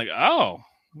 you're kind of like, oh,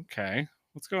 okay,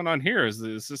 what's going on here? Is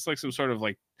this like some sort of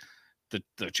like the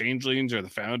changelings or the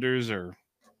founders are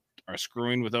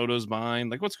screwing with Odo's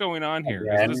mind? Like, what's going on here?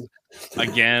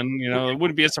 Again, it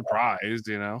wouldn't be a surprise,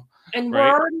 And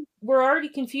right? we're already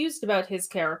confused about his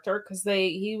character, because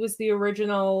he was the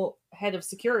original head of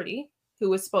security who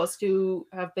was supposed to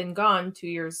have been gone 2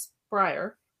 years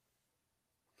prior.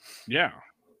 Yeah,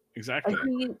 exactly.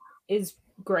 And he is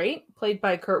great, played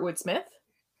by Kurtwood Smith.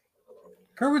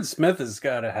 Kurtwood Smith has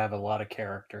got to have a lot of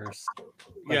characters.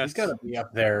 Yes. He's got to be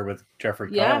up there with Jeffrey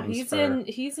Yeah, Combs.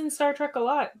 he's in Star Trek a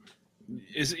lot.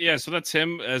 So that's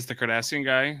him as the Cardassian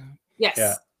guy.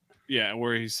 Yes. Yeah,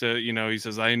 where he said, he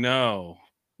says, "I know.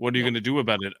 What are you going to do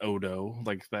about it, Odo?"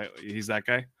 Like that. He's that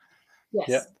guy.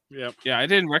 Yes. Yeah. I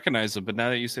didn't recognize him, but now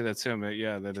that you say that's him,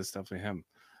 yeah, that is definitely him.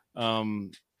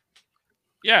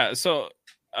 Yeah. So,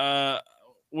 I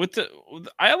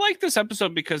like this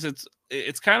episode because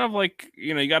it's kind of like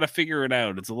you got to figure it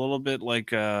out. It's a little bit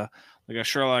like a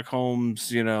Sherlock Holmes,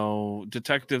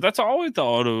 detective. That's always the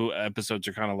Odo episodes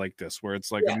are kind of like this, where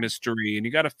it's like a mystery and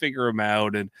you got to figure them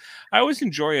out. And I always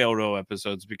enjoy Odo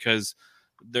episodes because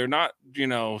they're not,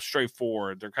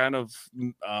 straightforward. They're kind of,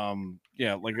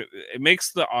 like it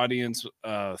makes the audience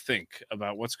think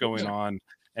about what's going on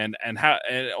and how,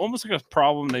 and almost like a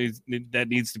problem that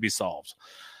needs to be solved.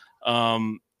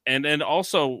 And then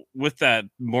also with that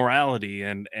morality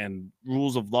and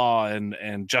rules of law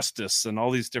and justice and all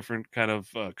these different kind of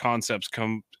concepts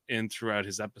come in throughout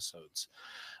his episodes.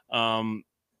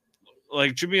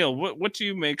 Like Jamil, what do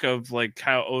you make of like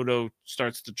how Odo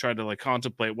starts to try to like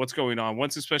contemplate what's going on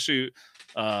once, especially,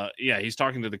 he's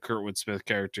talking to the Kurtwood Smith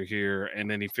character here,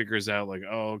 and then he figures out like,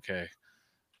 oh, okay,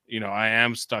 I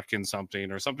am stuck in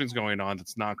something or something's going on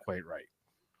that's not quite right.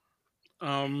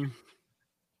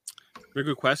 Very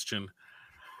good question.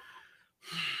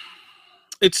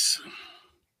 It's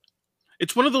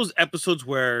one of those episodes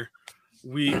where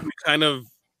we kind of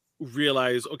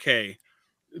realize, okay,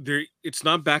 it's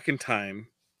not back in time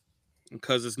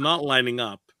because it's not lining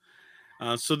up.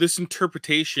 So this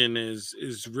interpretation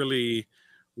is really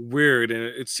weird, and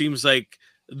it seems like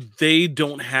they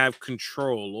don't have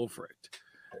control over it,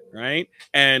 right?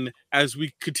 And as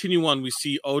we continue on, we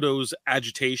see Odo's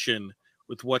agitation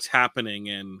with what's happening,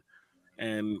 and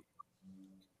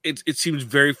it seems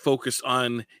very focused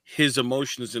on his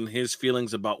emotions and his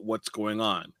feelings about what's going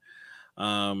on.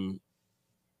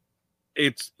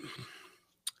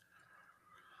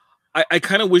 I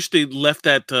kind of wish they left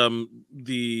that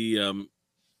the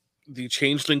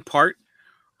changeling part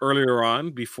earlier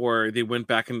on before they went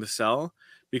back in the cell,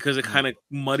 because it kind of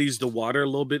muddies the water a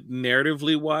little bit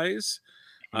narratively wise.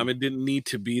 It didn't need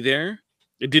to be there.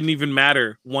 It didn't even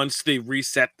matter once they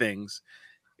reset things.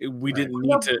 We didn't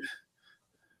need to.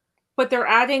 But they're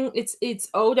adding, it's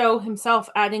Odo himself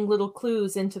adding little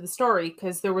clues into the story,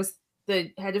 because there was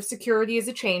the head of security is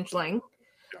a changeling.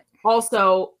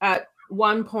 Also, at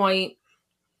one point,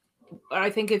 I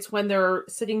think it's when they're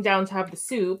sitting down to have the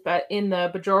soup in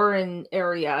the Bajoran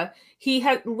area, he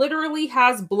literally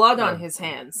has blood on his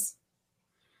hands.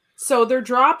 So they're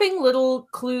dropping little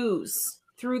clues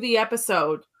through the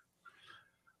episode.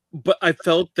 But I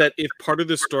felt that if part of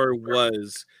the story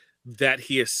was that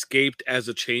he escaped as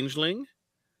a changeling,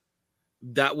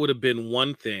 that would have been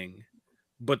one thing.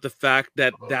 But the fact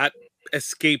that that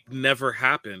escape never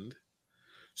happened.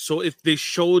 So if they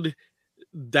showed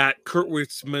that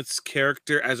Kurtwood Smith's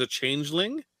character as a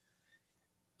changeling,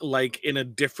 like in a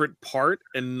different part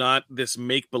and not this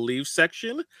make-believe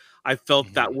section, I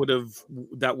felt that would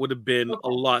have been a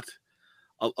lot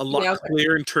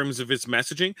clearer in terms of his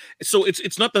messaging. So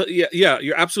it's not the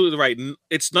you're absolutely right.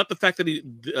 It's not the fact that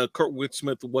Kurtwood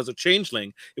Smith was a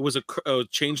changeling. It was a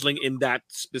changeling in that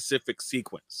specific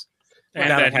sequence, and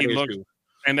that he looked.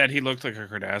 And that he looked like a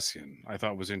Cardassian, I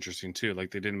thought was interesting too. Like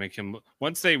they didn't make him.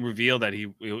 Once they revealed that he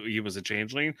was a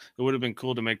changeling, it would have been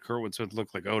cool to make Kurtwood Smith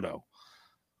look like Odo.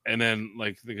 And then,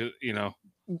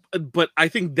 but I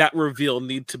think that reveal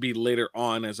need to be later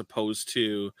on as opposed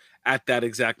to at that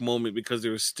exact moment because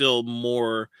there was still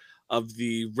more of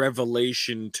the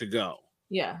revelation to go.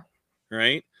 Yeah.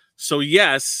 Right. So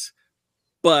yes,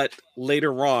 but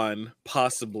later on,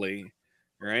 possibly.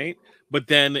 Right. But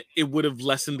then it would have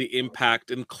lessened the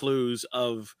impact and clues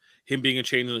of him being a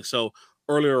changeling. So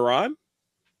earlier on,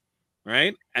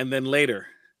 right? And then later,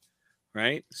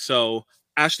 right? So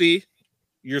Ashley,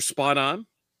 you're spot on.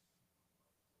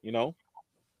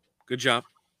 Good job.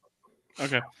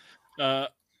 Okay.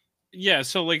 Yeah,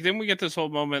 so then we get this whole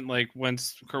moment,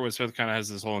 once Kurtwood Smith kind of has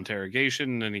this whole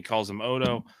interrogation and he calls him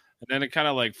Odo, and then it kind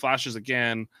of flashes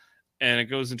again, and it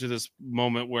goes into this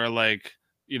moment where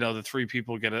the three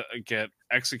people get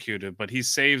executed, but he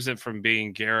saves it from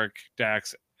being Garrick,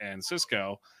 Dax, and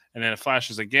Sisko, and then it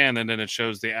flashes again, and then it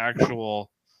shows the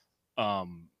actual,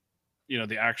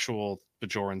 the actual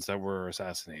Bajorans that were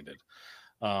assassinated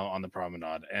on the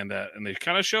promenade, and they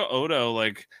kind of show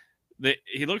Odo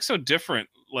he looks so different,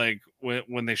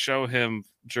 when they show him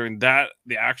during the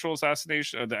actual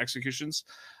assassination, the executions.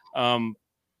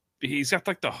 He's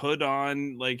got the hood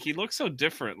on, he looks so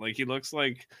different. He looks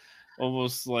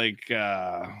almost I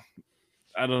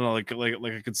don't know, like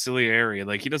a conciliary.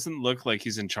 He doesn't look like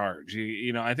he's in charge.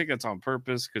 I think that's on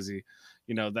purpose because he,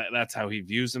 that's how he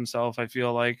views himself. I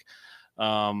feel like,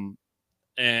 but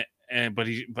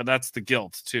that's the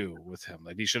guilt too with him.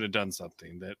 He should have done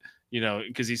something that,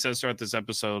 because he says throughout this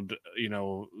episode,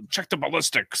 check the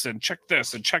ballistics and check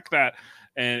this and check that,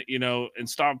 and and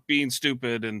stop being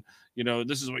stupid, and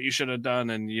this is what you should have done,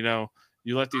 and you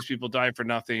let these people die for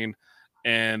nothing.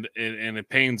 And it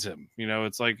pains him.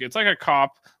 It's like a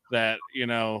cop that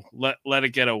let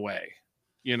it get away.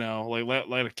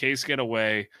 Let a case get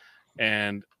away,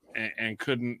 and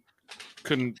couldn't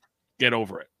get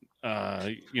over it.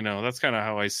 That's kind of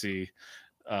how I see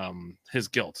his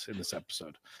guilt in this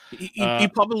episode. He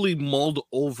probably mulled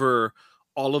over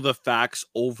all of the facts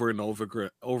over and over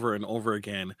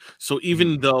again. So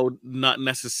even though not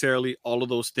necessarily all of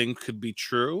those things could be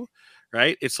true,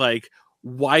 right? It's like,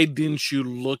 why didn't you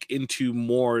look into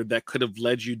more that could have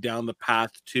led you down the path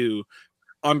to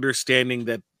understanding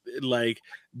that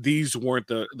these weren't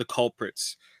the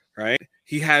culprits, right?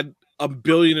 He had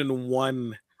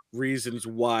 1,000,000,001 reasons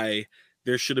why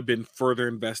there should have been further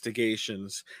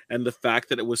investigations, and the fact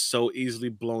that it was so easily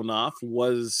blown off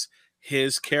was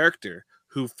his character,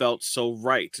 who felt so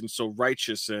right and so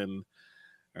righteous, and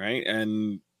right,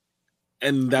 and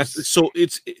that's so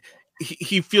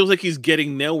he feels like he's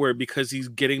getting nowhere because he's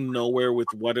getting nowhere with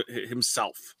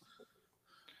himself.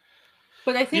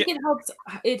 But I think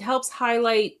it helps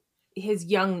highlight his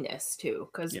youngness too,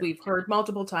 because we've heard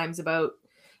multiple times about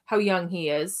how young he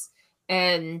is,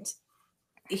 and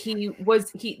this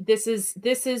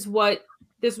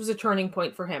was a turning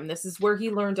point for him. This is where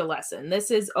he learned a lesson. This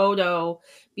is Odo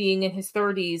being in his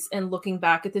 30s and looking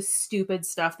back at this stupid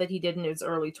stuff that he did in his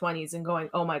early 20s and going,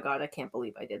 "Oh my God, I can't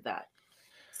believe I did that."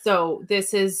 So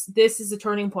this is a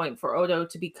turning point for Odo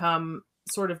to become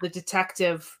sort of the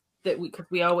detective that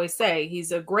we always say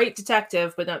he's a great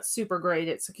detective, but not super great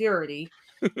at security.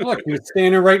 Look, he was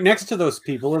standing right next to those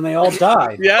people, and they all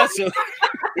died. Yeah. So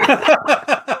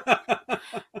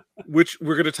which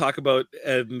we're going to talk about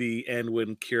in the end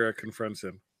when Kira confronts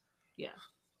him.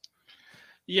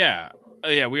 Yeah,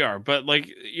 we are. But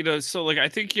so I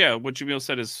think what Jamil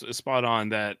said is spot on.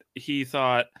 That he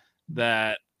thought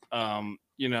that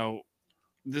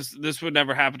this would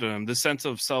never happen to him. The sense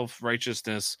of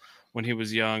self-righteousness when he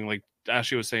was young, like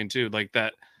Ashley was saying too,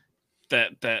 that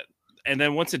and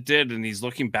then once it did, and he's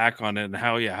looking back on it and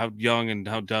how young and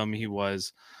how dumb he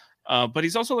was. But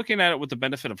he's also looking at it with the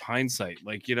benefit of hindsight,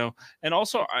 like, you know. And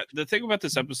also, the thing about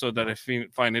this episode that I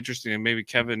find interesting, and maybe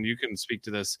Kevin, you can speak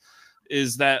to this,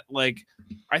 is that, like,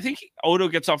 I think Odo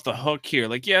gets off the hook here.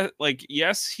 Like,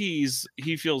 yes, he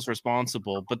feels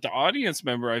responsible, but the audience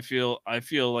member, I feel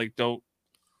like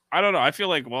I don't know. I feel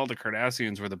like, well, the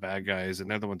Cardassians were the bad guys, and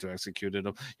they're the ones who executed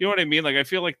them. You know what I mean? Like, I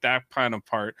feel like that kind of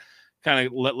part kind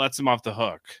of lets him off the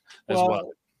hook as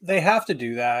well. They have to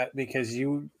do that because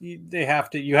you have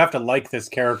to like this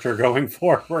character going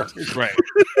forward. Right.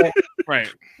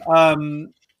 Right.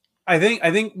 I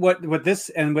think what this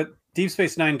and what Deep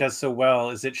Space Nine does so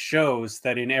well is it shows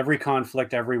that in every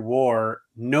conflict, every war,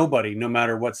 nobody, no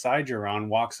matter what side you're on,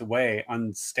 walks away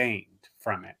unstained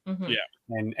from it. Mhm. Yeah.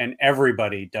 And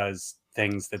everybody does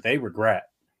things that they regret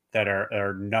that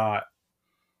are not,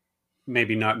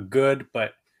 maybe not good,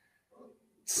 but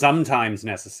sometimes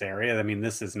necessary. I mean,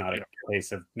 this is not a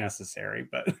case of necessary,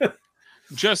 but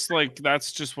just like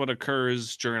that's just what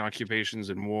occurs during occupations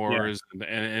and wars, and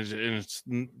it's,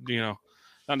 you know,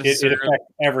 not it necessarily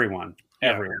affects everyone.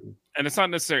 Yeah. Everyone. And it's not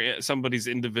necessarily somebody's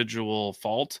individual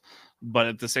fault, but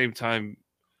at the same time,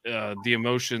 the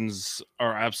emotions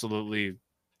are absolutely,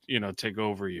 you know, take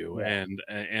over you and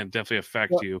definitely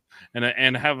affect you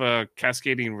and have a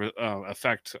cascading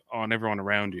effect on everyone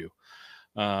around you.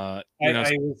 And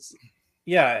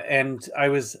I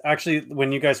was actually,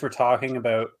 when you guys were talking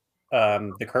about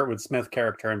the Kurtwood Smith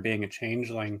character and being a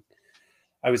changeling,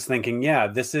 I was thinking,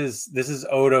 this is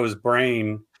Odo's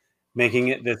brain making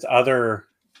it this other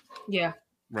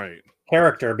right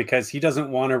character because he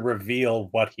doesn't want to reveal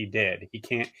what he did. He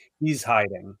can't. He's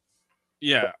hiding.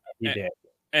 Yeah, he did.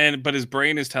 But his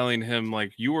brain is telling him,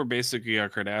 like, you were basically a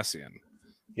Cardassian.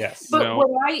 Yes. But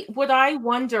what I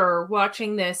wonder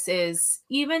watching this is,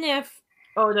 even if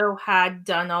Odo had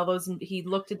done all those, he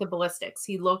looked at the ballistics,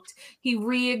 he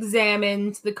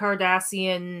re-examined the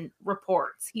Cardassian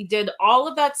reports, he did all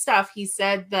of that stuff he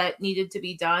said that needed to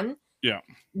be done. Yeah.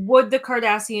 Would the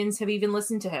Cardassians have even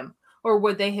listened to him? Or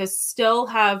would they still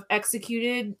have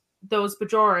executed those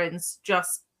Bajorans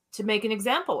just to make an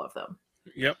example of them?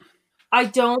 Yep. I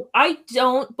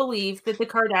don't believe that the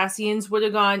Cardassians would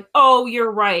have gone, oh,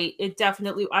 you're right. It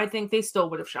definitely, I think they still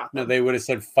would have shot them. No, they would have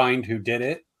said, find who did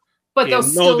it. But they would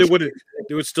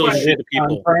still shoot the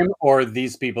people. Or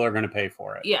these people are going to pay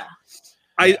for it. Yeah.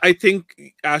 I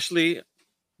think, Ashley,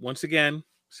 once again,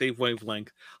 save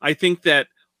wavelength. I think that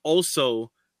also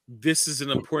this is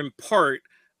an important part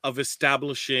of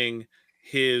establishing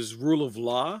his rule of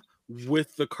law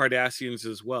with the Cardassians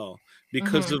as well,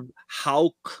 because of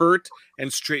how curt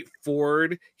and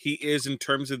straightforward he is in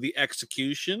terms of the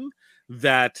execution,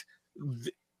 that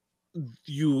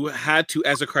you had to,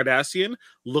 as a Cardassian,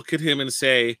 look at him and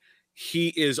say, he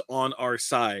is on our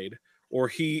side, or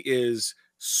he is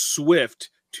swift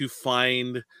to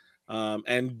find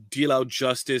and deal out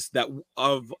justice that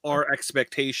of our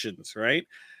expectations, right?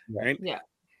 Right. Yeah.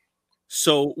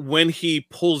 So when he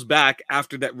pulls back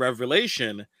after that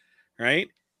revelation, right,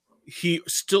 he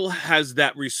still has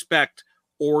that respect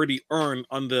already earned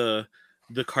on the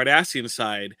Cardassian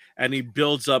side, and he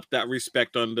builds up that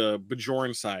respect on the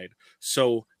Bajoran side.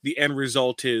 So the end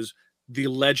result is the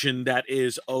legend that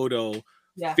is Odo,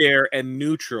 fair and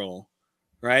neutral,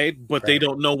 right? But they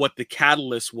don't know what the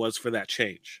catalyst was for that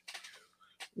change.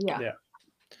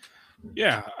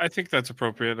 Yeah, I think that's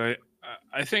appropriate.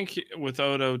 I think with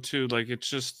Odo too, like,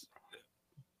 it's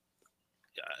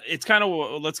kind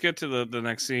of, let's get to the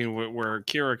next scene where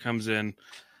Kira comes in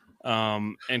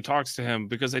and talks to him,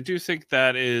 because I do think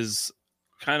that is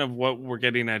kind of what we're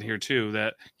getting at here too,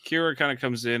 that Kira kind of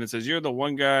comes in and says, you're the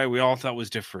one guy we all thought was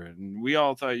different, and we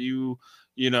all thought you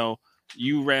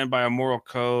ran by a moral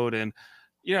code, and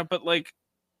but like,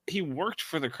 he worked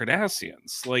for the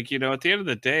Cardassians, like, at the end of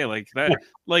the day, like that,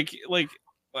 like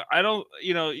I don't,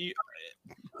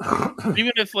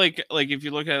 even if like if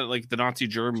you look at like the Nazi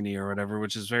Germany or whatever,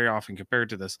 which is very often compared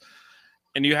to this,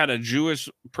 and you had a Jewish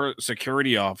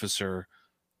security officer,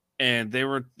 and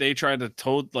they tried to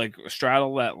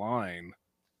straddle that line,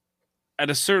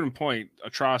 at a certain point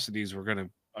atrocities were going to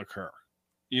occur,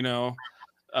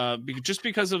 just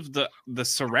because of the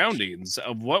surroundings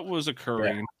of what was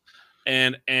occurring.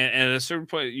 And at a certain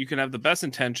point, you can have the best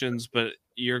intentions, but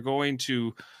you're going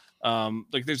to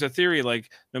there's a theory,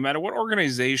 like, no matter what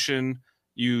organization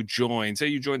you join, say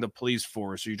you join the police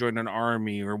force, or you join an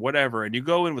army or whatever, and you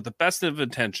go in with the best of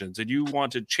intentions, and you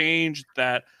want to change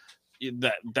that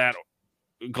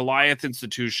Goliath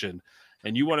institution,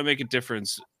 and you want to make a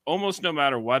difference, almost no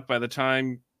matter what, by the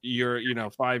time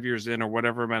you're 5 years in or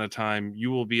whatever amount of time,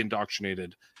 you will be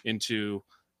indoctrinated into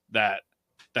that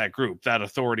group, that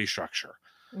authority structure.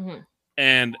 Mhm.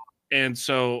 And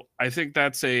so I think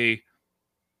that's a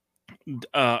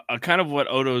kind of what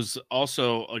Odo's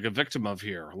also like a victim of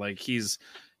here. Like he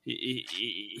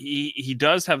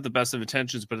does have the best of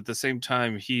intentions, but at the same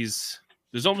time,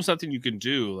 there's almost nothing you can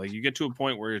do. Like you get to a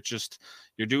point where it's just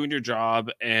you're doing your job,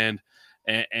 and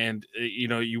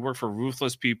you work for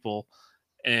ruthless people,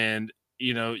 and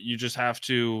you just have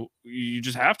to.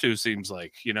 It seems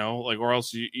like or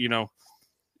else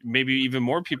maybe even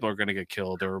more people are going to get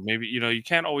killed, or maybe you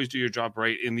can't always do your job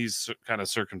right in these kind of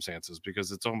circumstances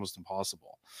because it's almost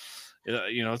impossible.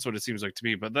 That's what it seems like to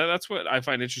me. But that's what I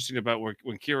find interesting about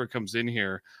when Kira comes in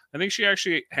here. I think she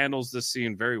actually handles this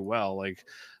scene very well. Like,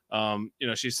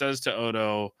 she says to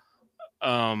Odo,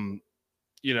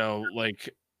 like,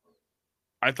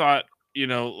 I thought, she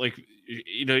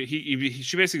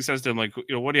basically says to him, like,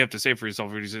 what do you have to say for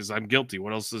yourself? And he says, I'm guilty.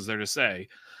 What else is there to say?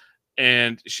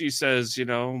 And she says,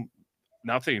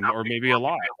 nothing, or maybe a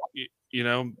lot.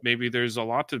 Maybe there's a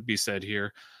lot to be said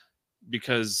here,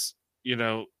 because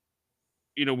I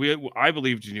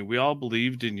believed in you. We all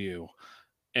believed in you,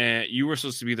 and you were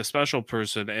supposed to be the special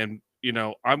person. And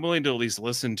I'm willing to at least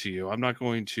listen to you. I'm not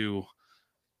going to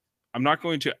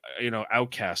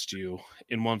outcast you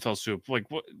in one fell swoop.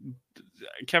 Like, what,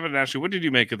 Kevin and Ashley, what did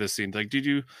you make of this scene? Like, do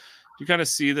you kind of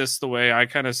see this the way I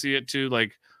kind of see it too?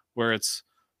 Like, where it's,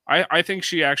 I think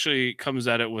she actually comes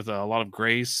at it with a lot of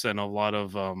grace and a lot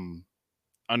of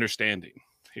understanding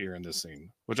here in this scene,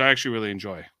 which I actually really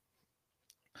enjoy.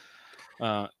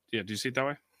 Do you see it that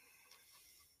way?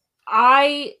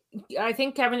 I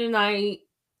think Kevin and I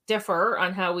differ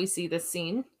on how we see this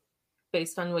scene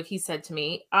based on what he said to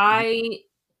me. I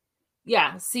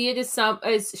see it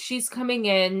as she's coming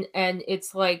in, and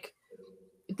it's like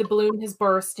the balloon has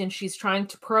burst and she's trying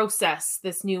to process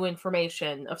this new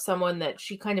information of someone that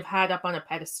she kind of had up on a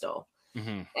pedestal.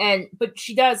 Mm-hmm. But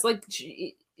she does, like,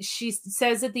 she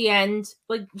says at the end,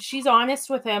 like, she's honest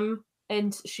with him,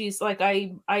 and she's like,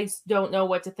 I don't know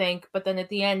what to think. But then at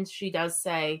the end, she does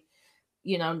say,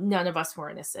 none of us were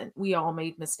innocent. We all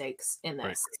made mistakes in this.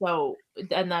 Right. So,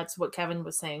 and that's what Kevin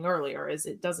was saying earlier, is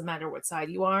it doesn't matter what side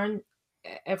you are on,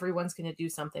 everyone's going to do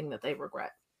something that they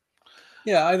regret.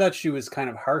 Yeah, I thought she was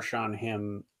kind of harsh on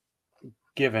him,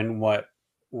 given what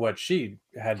she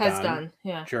has done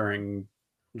during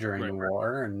the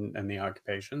war and the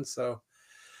occupation. So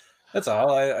that's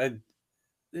all.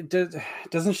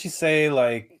 Doesn't she say,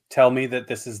 like, tell me that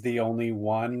this is the only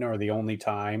one or the only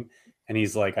time? And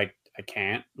he's like, I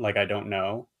can't, like, I don't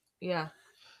know. Yeah.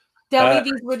 Tell me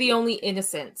these were the only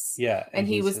innocents. Yeah. And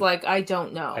he was like, I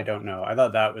don't know. I don't know. I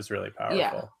thought that was really powerful.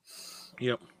 Yeah.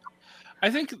 Yep. I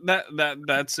think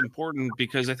that's important,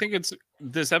 because I think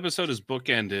this episode is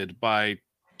bookended by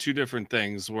two different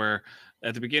things, where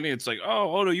at the beginning it's like,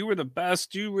 oh, Odo, you were the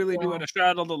best. You really knew how to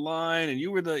straddle the line, and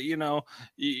you were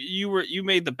you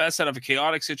made the best out of a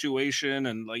chaotic situation,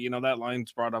 and like that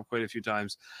line's brought up quite a few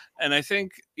times. And I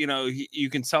think you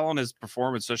can tell on his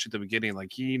performance, especially at the beginning,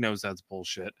 like he knows that's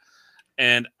bullshit.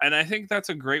 And I think that's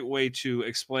a great way to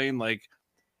explain, like,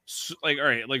 all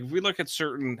right, like if we look at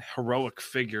certain heroic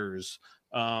figures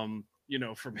from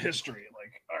history,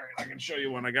 like, all right, I can show you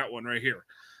one. I got one right here.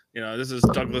 This is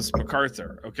Douglas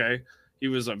MacArthur. Okay, he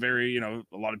was a very a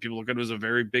lot of people look at him as a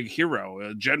very big hero,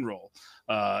 a general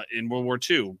in World War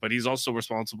II, but he's also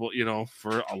responsible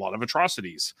for a lot of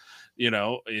atrocities in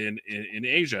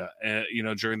Asia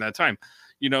during that time,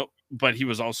 but he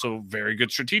was also very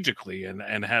good strategically,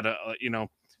 and had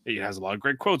he has a lot of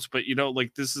great quotes. But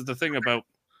like, this is the thing about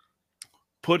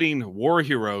putting war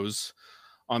heroes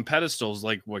on pedestals,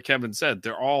 like what Kevin said,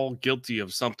 they're all guilty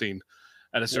of something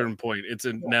at a certain point. It's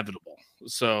inevitable.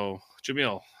 So,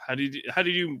 Jamil, how did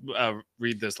you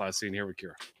read this last scene here with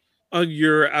Kira?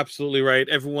 You're absolutely right.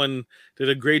 Everyone did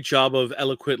a great job of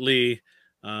eloquently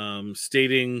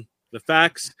stating the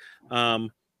facts.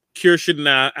 Kira shouldn't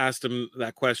have asked him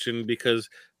that question, because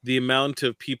the amount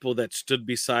of people that stood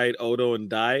beside Odo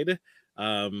and died,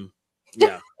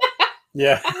 yeah.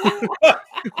 Yeah.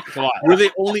 Were they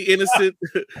only innocent?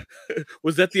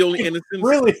 Was that the only innocent?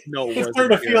 Really? No, it's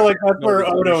starting to feel like that's where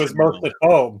Odo is most at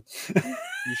home.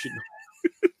 You should.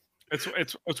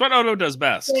 It's what Odo does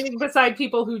best. Standing beside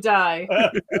people who die.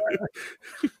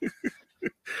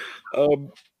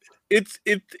 It's.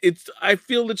 I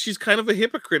feel that she's kind of a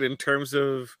hypocrite in terms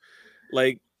of,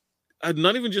 like,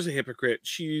 not even just a hypocrite.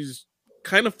 She's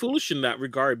kind of foolish in that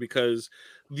regard, because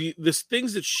the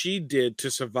things that she did to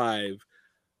survive,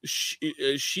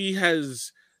 she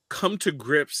has come to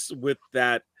grips with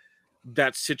that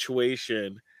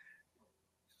situation.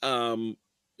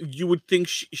 you would think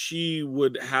she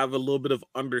would have a little bit of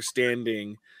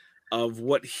understanding of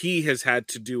what he has had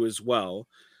to do as well,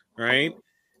 right?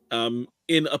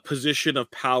 In a position of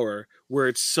power where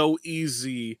it's so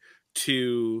easy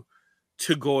to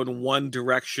go in one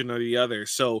direction or the other.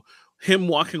 So him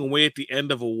walking away at the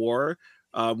end of a war,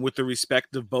 with the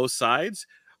respect of both sides,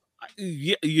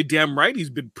 yeah, you're damn right.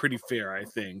 He's been pretty fair, I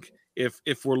think,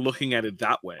 if we're looking at it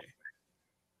that way.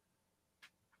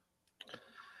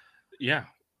 Yeah.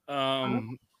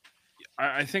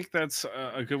 I think that's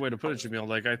a good way to put it, Jamil.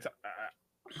 Like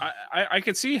I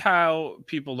could see how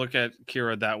people look at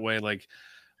Kira that way, like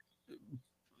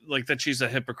that she's a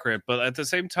hypocrite, but at the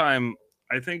same time,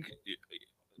 I think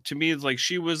to me, it's like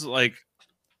she was like,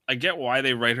 I get why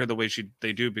they write her the way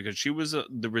they do, because she was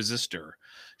the resistor.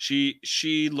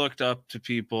 She looked up to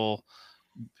people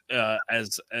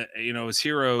as as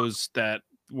heroes that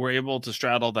were able to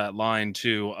straddle that line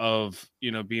too of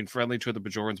being friendly to the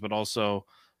Bajorans, but also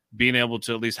being able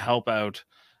to at least help out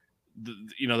the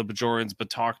Bajorans, but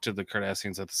talk to the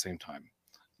Cardassians at the same time.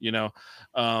 And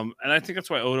I think that's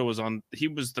why Odo was he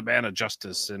was the man of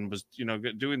justice and was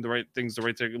doing the right things, the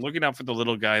right thing, looking out for the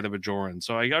little guy, the Bajoran.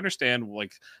 So I understand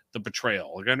like the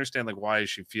betrayal, like I understand like why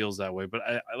she feels that way, but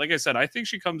I like I said, I think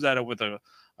she comes at it with a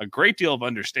great deal of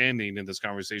understanding in this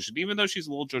conversation, even though she's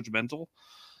a little judgmental.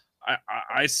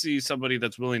 I see somebody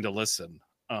that's willing to listen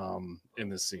in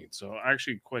this scene. So I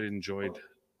actually quite enjoyed.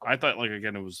 I thought, like,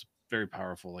 again, it was very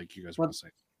powerful, like you guys were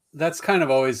saying. That's kind of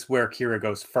always where Kira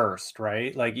goes first,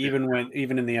 right? Like even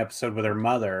in the episode with her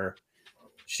mother,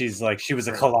 she's like, she was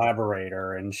a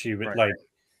collaborator, and she would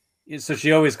so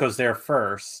she always goes there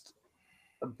first.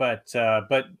 But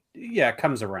yeah, it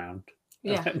comes around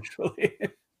eventually.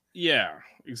 Yeah,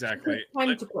 exactly.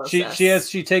 She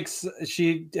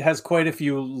has quite a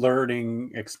few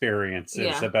learning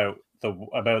experiences about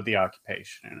the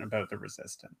occupation and about the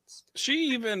resistance. She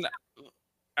even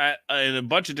in a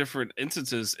bunch of different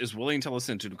instances is willing to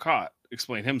listen to Dukat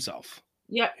explain himself.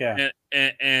 Yeah.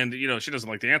 And she doesn't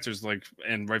like the answers, like,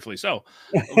 and rightfully so.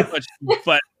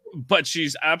 but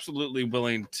she's absolutely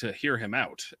willing to hear him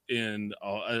out in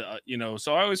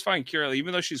so I always find Kira,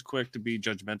 even though she's quick to be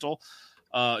judgmental,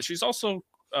 she's also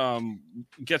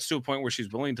gets to a point where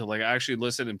she's willing to like actually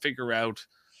listen and figure out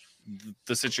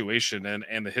the situation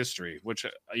and the history, which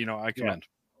I commend.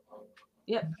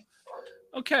 Yeah.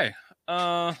 Okay.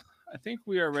 I think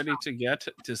we are ready to get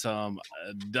to some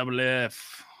Double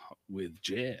F with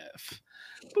Jeff.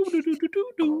 Okay.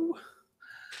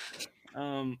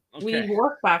 We need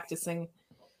Worf back to sing.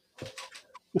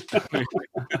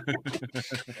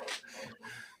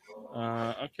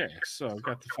 Okay, so I've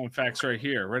got the fun facts right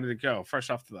here, ready to go, fresh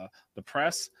off the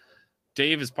press.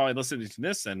 Dave is probably listening to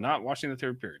this and not watching the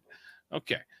third period.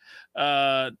 Okay,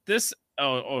 this.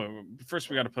 First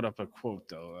we got to put up a quote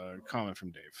though. A comment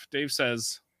from Dave. Dave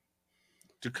says,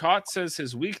 "Dukat says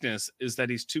his weakness is that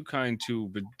he's too kind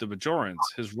to the Bajorans.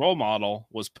 His role model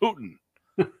was Putin."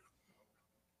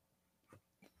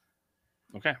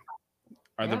 Okay,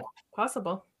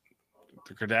 possible?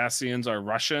 The Cardassians are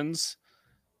Russians,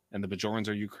 and the Bajorans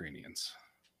are Ukrainians.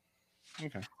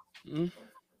 Okay.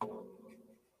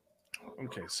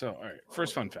 Okay, so all right.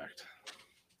 First fun fact.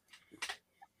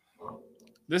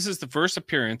 This is the first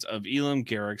appearance of Elam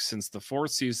Garak since the 4th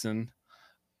season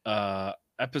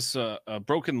episode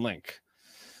Broken Link,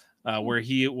 where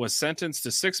he was sentenced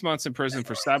to 6 months in prison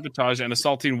for sabotage and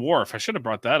assaulting Worf. I should have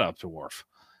brought that up to Worf.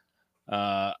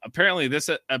 Apparently this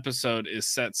episode is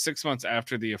set 6 months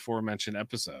after the aforementioned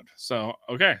episode. So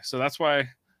that's why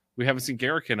we haven't seen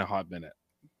Garak in a hot minute.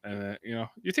 And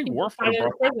you think Worf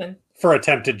for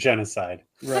attempted genocide,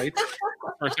 right?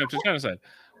 For attempted genocide,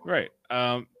 right?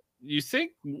 You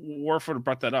think Worf would have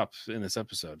brought that up in this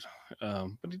episode,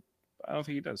 but I don't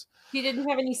think he does. He didn't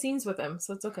have any scenes with him,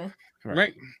 so it's okay.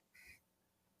 Right.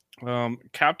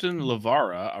 Captain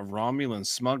Lavara, a Romulan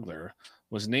smuggler,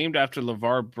 was named after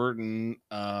LeVar Burton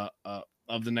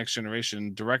of The Next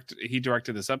Generation. He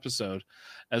directed this episode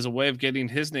as a way of getting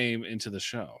his name into the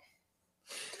show.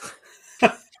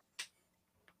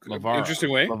 LeVar. Interesting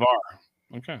way. LeVar.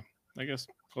 Okay. I guess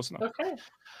close enough. Okay.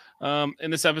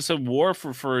 In this episode, Worf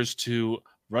refers to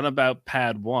Runabout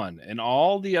Pad 1. In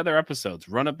all the other episodes,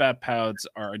 Runabout Pads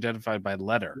are identified by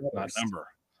letter, not number.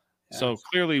 Yes. So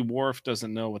clearly Worf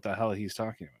doesn't know what the hell he's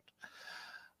talking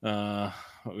about.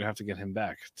 We have to get him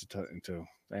back to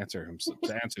answer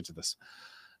to this.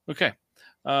 Okay.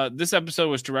 This episode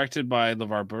was directed by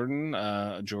LeVar Burton,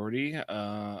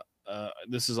 Geordi.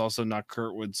 This is also not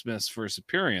Kurtwood Smith's first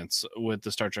appearance with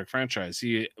the Star Trek franchise.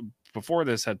 He, before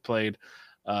this, had played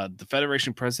the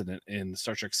Federation president in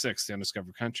Star Trek VI, The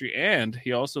Undiscovered Country, and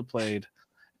he also played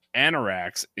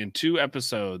Anorax in 2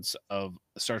 episodes of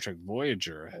Star Trek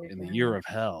Voyager in the Year of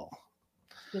Hell.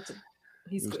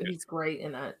 He's great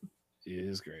in that. He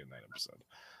is great in that episode.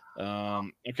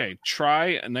 Okay,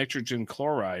 trinitrogen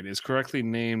chloride is correctly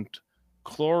named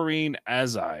chlorine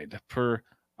azide per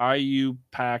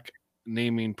IUPAC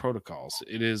naming protocols.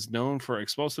 It is known for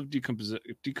explosive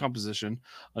decomposition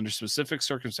under specific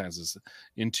circumstances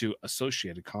into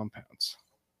associated compounds.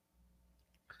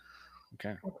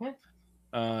 Okay.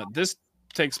 This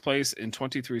takes place in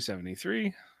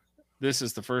 2373. This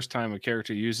is the first time a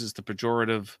character uses the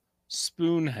pejorative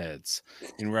spoonheads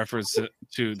in reference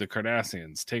to the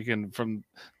Cardassians, taken from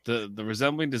the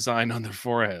resembling design on their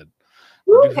forehead.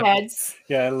 Spoonheads.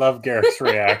 Yeah, I love Garrett's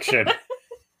reaction.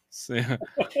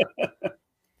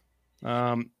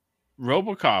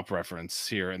 RoboCop reference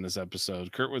here in this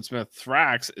episode. Kurtwood Smith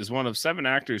Thrax is one of 7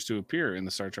 actors to appear in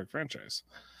the Star Trek franchise.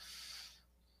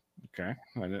 Okay,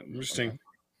 I didn't. Interesting.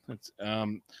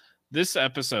 This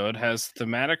episode has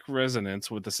thematic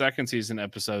resonance with the second season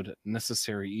episode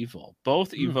Necessary Evil.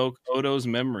 Both evoke Odo's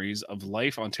memories of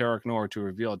life on Terok Nor to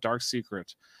reveal a dark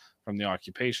secret from the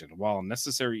occupation, while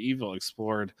Necessary Evil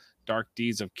explored dark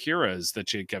deeds of Kira's that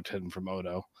she had kept hidden from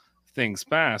Odo. Things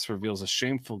Past reveals a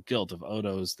shameful guilt of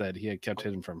Odo's that he had kept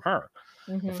hidden from her.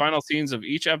 The final scenes of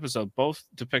each episode, both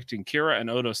depicting Kira and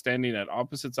Odo standing at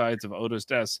opposite sides of Odo's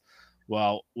desk,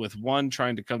 while with one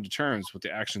trying to come to terms with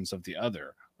the actions of the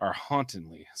other, are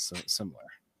hauntingly similar.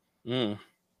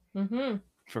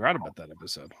 Forgot about that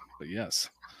episode, but yes.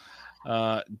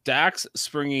 Dax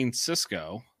springing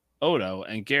Sisko, Odo,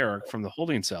 and Garak from the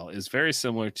holding cell is very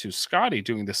similar to Scotty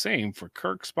doing the same for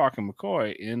Kirk, Spock, and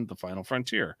McCoy in The Final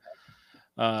Frontier.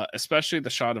 Especially the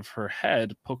shot of her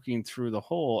head poking through the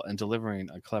hole and delivering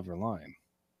a clever line.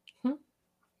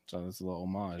 So that's a little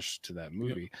homage to that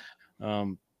movie.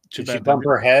 Did she bump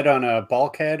her head on a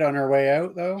bulkhead on her way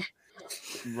out, though?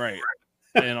 Right.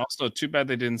 And also, too bad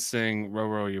they didn't sing Row,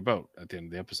 Row Your Boat at the end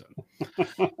of the episode.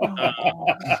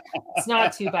 It's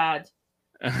not too bad.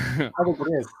 I think it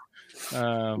is.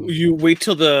 You wait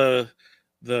till the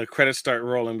credits start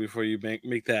rolling before you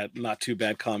make that not too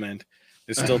bad comment.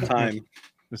 There's still time.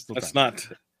 Let's not see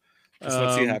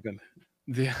it happen.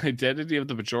 The identity of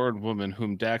the Bajoran woman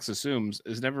whom Dax assumes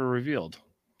is never revealed.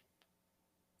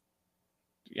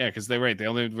 Yeah, because they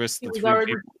only risked the 3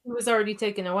 people. He was already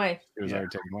taken away. It was already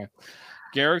taken away.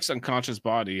 Garak's unconscious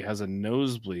body has a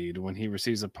nosebleed when he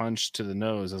receives a punch to the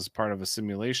nose as part of a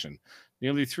simulation.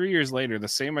 Nearly 3 years later, the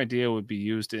same idea would be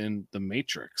used in The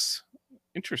Matrix.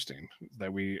 Interesting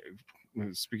that we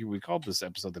called this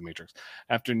episode The Matrix.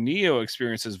 After Neo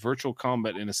experiences virtual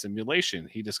combat in a simulation,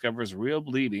 he discovers real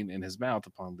bleeding in his mouth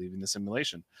upon leaving the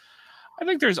simulation. I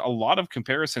think there's a lot of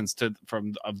comparisons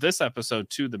of this episode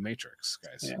to The Matrix,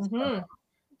 guys. Yeah.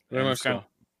 Very much so.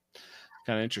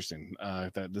 Kind of interesting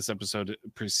that this episode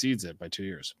precedes it by 2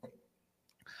 years.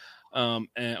 And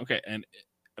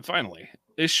finally,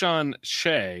 Ishan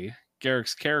Shea,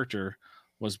 Garak's character,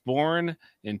 was born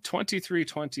in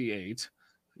 2328.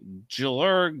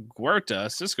 Jalur Guerta,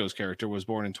 Sisko's character, was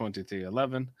born in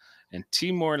 2311. And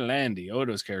Timur Landy,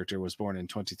 Odo's character, was born in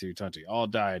 2320. All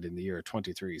died in the year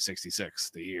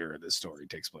 2366, the year this story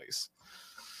takes place.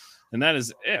 And that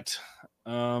is it.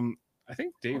 I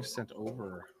think Dave sent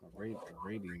over a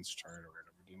ratings chart or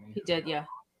whatever, didn't he? He did, yeah.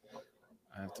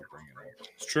 I have to bring it up.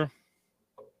 It's true.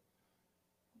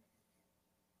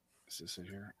 Is this it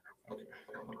here? Okay.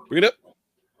 Read it.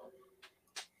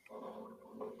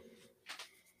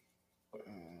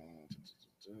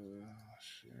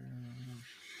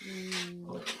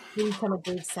 Doing some of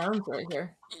these sounds right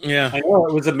here. Yeah. I know,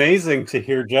 it was amazing to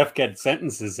hear Jeff get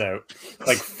sentences out,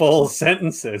 like full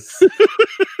sentences.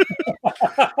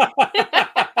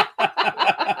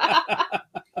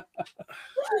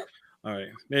 All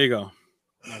right, there you go.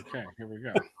 Okay, here we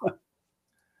go.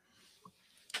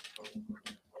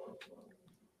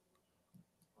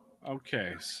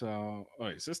 Okay, so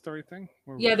is this the right thing?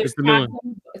 Yeah, there's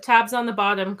tabs on the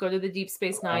bottom. Go to the Deep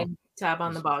Space Nine tab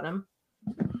on the bottom.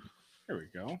 Here we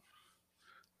go.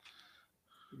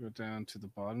 Go down to the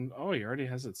bottom. Oh, he already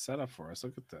has it set up for us.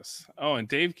 Look at this. Oh, and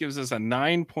Dave gives us a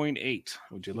 9.8.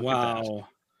 Would you look at that?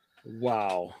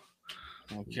 Wow.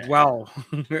 Okay. Wow.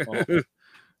 Well,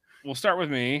 we'll start with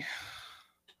me.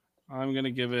 I'm going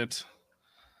to give it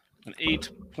an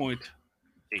 8.8.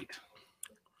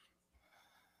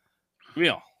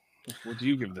 Real. What do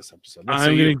you give this episode?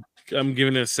 I'm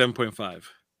giving it a 7.5.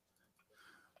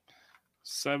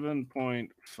 7.5.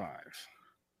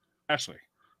 Ashley.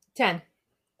 10.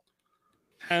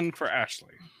 10 for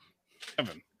Ashley.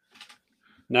 Evan.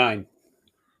 9.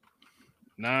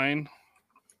 9.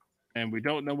 And we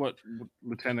don't know what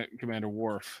Lieutenant Commander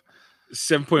Worf.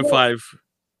 7.5.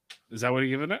 Is that what you're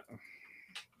giving it?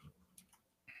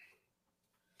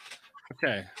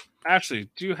 Okay. Ashley,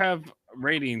 do you have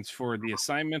ratings for The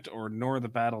Assignment or Nor the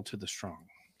Battle to the Strong?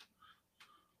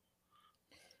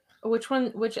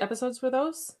 Which episodes were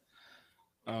those?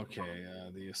 Okay.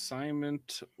 The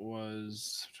Assignment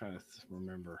was... I'm trying to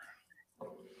remember.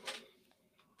 1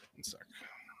 sec.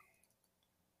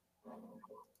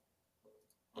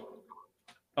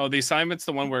 Oh, The Assignment's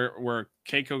the one where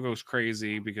Keiko goes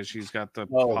crazy because she's got the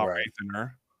Oh, pop right. in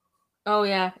her. Oh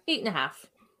yeah, 8.5.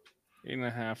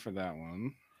 8.5 for that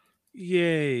one.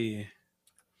 Yay.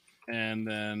 And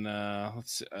then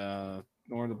let's see,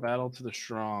 Nor the Battle to the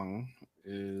Strong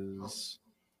is...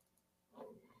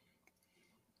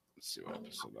 Let's see what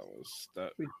episode that was.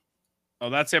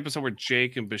 That's the episode where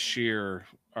Jake and Bashir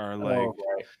are like,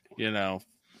 right.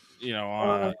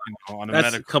 on a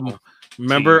That's medical.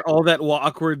 Remember all that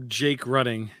awkward Jake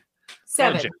running.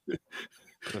 7.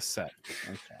 The set.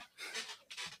 Okay.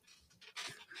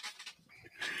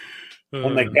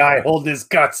 When the guy hold his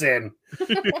guts in. Okay.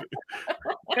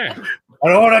 I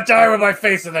don't want to die with my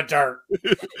face in the dirt. I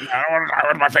don't want to die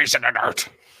with my face in the dirt.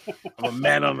 I'm a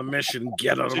man on a mission.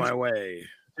 Get out of my way.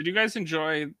 Did you guys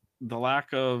enjoy the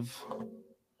lack of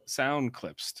sound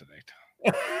clips tonight?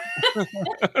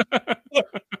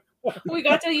 We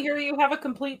got to hear you have a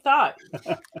complete thought.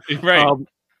 Right.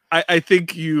 I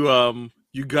think you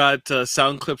got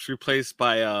sound clips replaced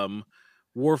by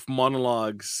Worf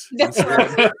monologues. That's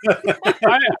right.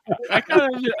 I kind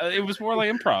of, it was more like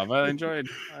improv. I enjoyed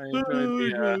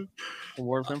the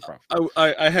Worf improv.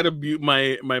 I had to mute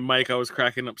my mic. I was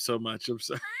cracking up so much. I'm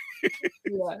sorry. Yeah,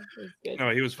 it was good.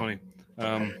 No, he was funny.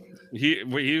 He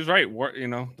was right.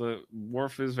 The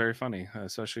Worf is very funny,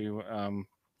 especially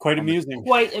Quite amusing.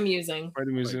 Quite amusing. quite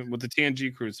amusing with the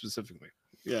TNG crew specifically.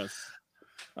 Yes.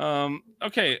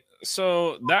 Okay,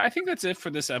 so I think that's it for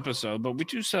this episode, but we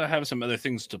do still have some other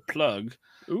things to plug.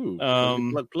 Ooh.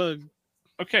 Plug.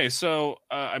 Okay, so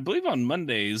I believe on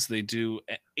Mondays they do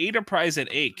Ada Prize at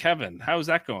 8. Kevin, how's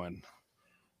that going?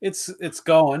 It's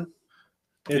going.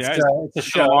 It's a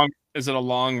show. Is it a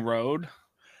long road?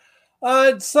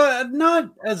 It's not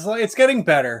as it's getting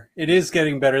better. It is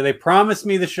getting better. They promised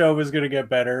me the show was going to get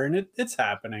better, and it's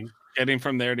happening. Getting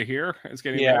from there to here, it's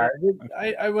getting Yeah,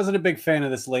 better. I wasn't a big fan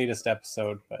of this latest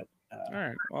episode, but All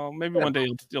right. Well, maybe one day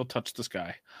you'll touch the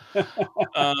sky.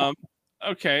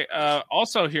 Okay.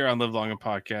 Also here on Live Long and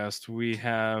Podcast, we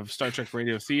have Star Trek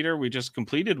Radio Theater. We just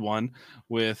completed one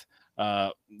with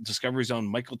Discovery Zone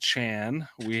Michael Chan.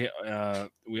 We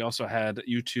also had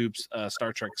YouTube's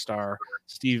Star Trek star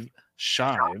Steve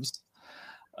Shives.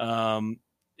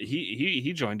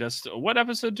 He joined us. What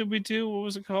episode did we do? What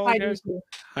was it called, guys?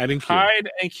 Hide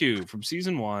and Q from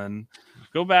season 1.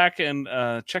 Go back and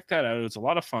check that out. It's a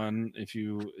lot of fun. If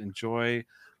you enjoy,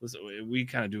 we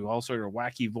kind of do all sort of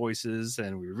wacky voices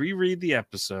and we reread the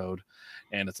episode,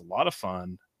 and it's a lot of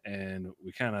fun. And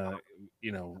we kind of,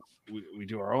 we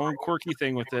do our own quirky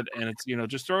thing with it, and it's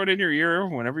just throw it in your ear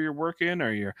whenever you're working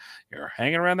or you're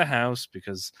hanging around the house,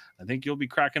 because I think you'll be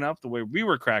cracking up the way we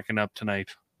were cracking up tonight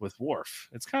with Worf.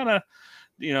 It's kind of,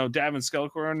 Davin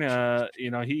Skelcorn,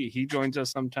 he joins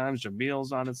us sometimes.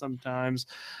 Jamil's on it sometimes.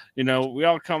 We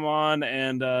all come on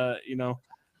and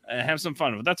have some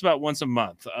fun. But that's about once a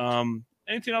month.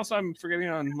 Anything else I'm forgetting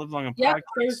on Live Long and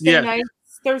Podcast?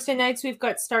 Thursday nights we've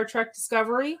got Star Trek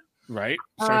Discovery. Right.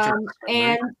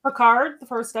 And Picard, the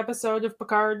first episode of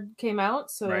Picard came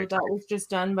out, so Right. that was just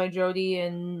done by Jody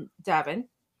and Davin.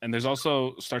 And there's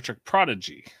also Star Trek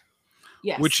Prodigy.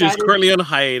 Yes, which is currently on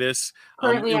hiatus.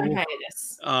 Currently on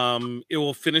hiatus. It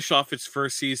will finish off its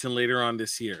first season later on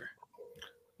this year.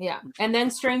 Yeah, and then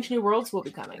Strange New Worlds will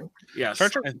be coming. Yes. Star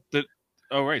Trek.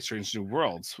 Strange New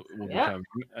Worlds will be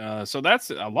coming. So that's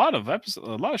a lot of episodes,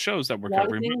 a lot of shows that we're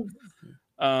covering.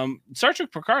 Star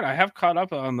Trek Picard, I have caught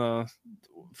up on the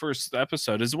first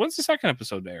episode. When's the second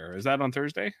episode there? Is that on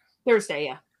Thursday? Thursday,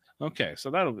 yeah. Okay,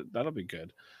 so that'll be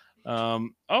good. We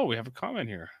have a comment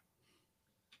here.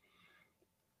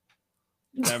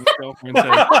 You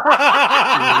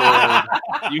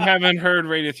haven't heard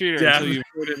Radio Theater until you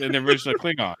put it in the original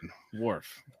Klingon.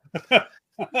 Worf.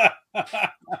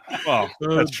 Well,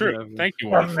 that's true. Thank you,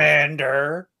 Worf.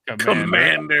 Commander.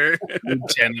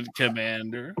 Lieutenant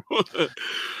Commander.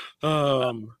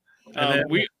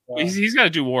 He's got to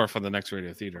do Worf on the next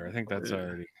Radio Theater. I think that's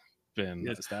already been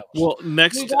established. Well,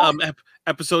 next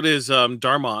episode is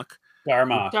Darmok.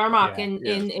 Darmok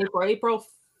in April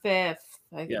 5th.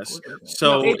 Yes.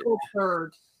 So April 3rd.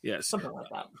 Yes. Something like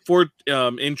that. For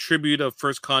in tribute of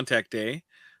First Contact Day.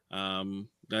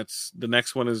 That's the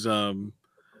next one is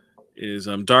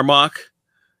Darmok.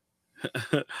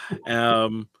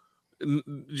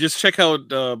 Just check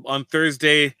out on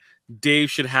Thursday.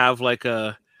 Dave should have like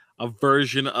a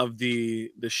version of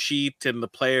the sheet and the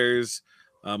players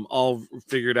all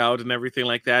figured out and everything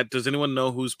like that. Does anyone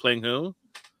know who's playing who?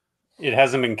 It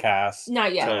hasn't been cast.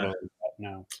 Not yet. Totally.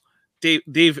 No.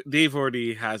 Dave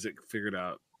already has it figured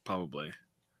out, probably.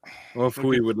 Or if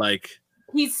we would like.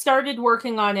 He's started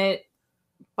working on it,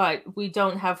 but we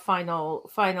don't have final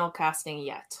casting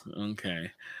yet.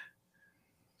 Okay.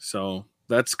 So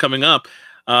that's coming up.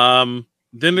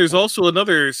 Then there's also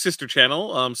another sister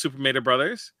channel, Super Mater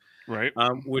Brothers, Right.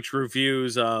 which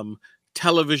reviews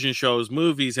television shows,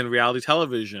 movies, and reality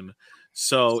television.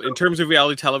 So in terms of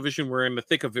reality television, we're in the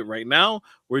thick of it right now.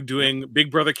 We're doing Big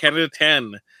Brother Canada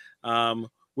 10,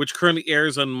 which currently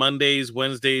airs on Mondays,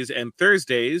 Wednesdays, and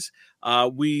Thursdays.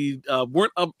 We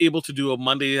weren't able to do a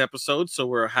Monday episode, so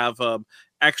we'll have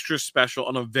extra special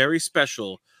on a very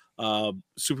special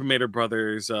Super Mater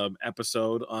Brothers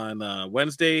episode on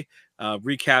Wednesday,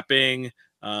 recapping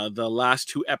the last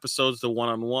two episodes, the one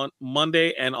on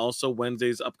Monday and also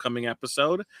Wednesday's upcoming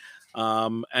episode.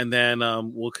 And then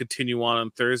we'll continue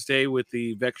on Thursday with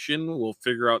the Vection. We'll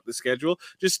figure out the schedule.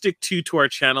 Just stick to our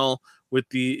channel with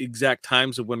the exact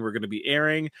times of when we're going to be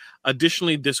airing.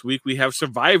 Additionally, this week we have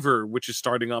Survivor, which is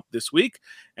starting up this week,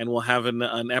 and we'll have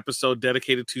an episode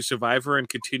dedicated to Survivor and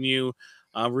continue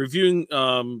reviewing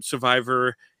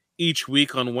Survivor each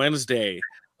week on Wednesday.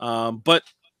 But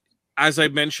as I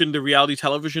mentioned, the reality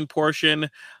television portion,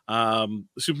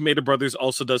 Super Mater Brothers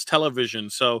also does television.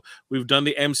 So we've done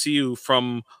the MCU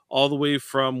from all the way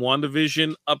from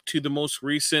WandaVision up to the most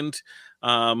recent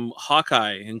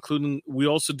Hawkeye, including we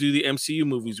also do the MCU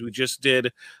movies. We just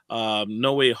did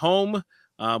No Way Home.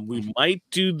 We might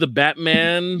do the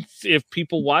Batman if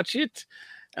people watch it.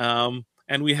 And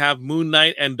we have Moon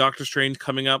Knight and Doctor Strange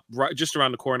coming up just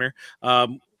around the corner.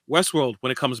 Westworld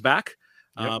when it comes back.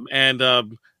 Yep.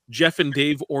 And Jeff and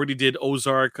Dave already did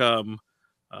Ozark part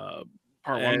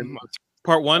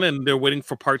one, and they're waiting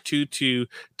for part two to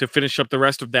finish up the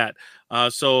rest of that.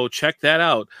 So check that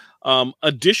out.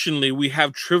 Additionally, we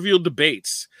have Trivial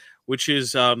Debates, which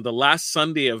is the last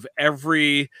Sunday of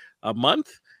every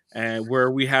month, and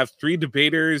where we have three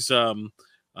debaters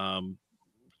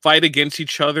fight against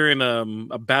each other in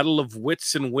a battle of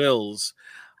wits and wills.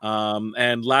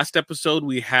 And last episode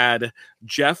we had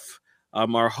Jeff,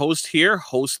 our host here,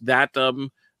 host that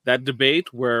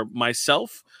debate where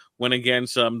myself went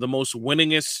against the most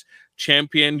winningest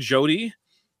champion, Jody.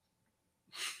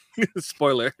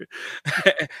 Spoiler.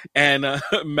 And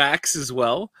Max as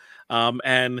well.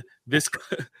 And this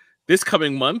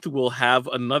coming month we'll have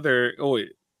another. Oh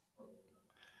wait.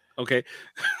 Okay.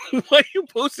 Why are you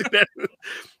posting that?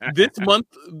 This month,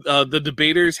 the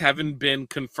debaters haven't been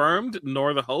confirmed,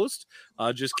 nor the host.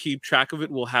 Just keep track of it.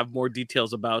 We'll have more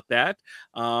details about that.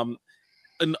 And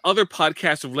other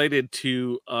podcasts related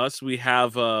to us, we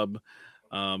have Davin's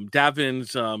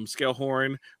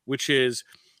Scalehorn, which is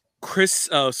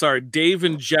Dave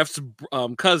and Jeff's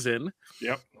cousin.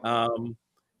 Yep.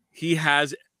 He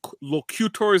has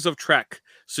Locutors of Trek.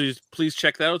 So please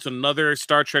check that out. It's another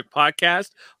Star Trek podcast.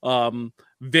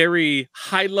 Very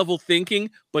high level thinking,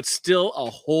 but still a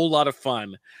whole lot of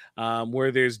fun.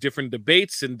 Where there's different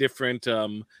debates and different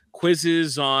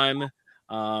quizzes on.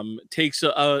 Takes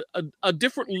a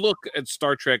different look at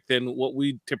Star Trek than what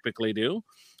we typically do.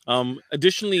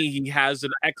 Additionally, he has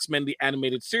an X-Men the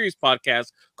Animated Series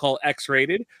podcast called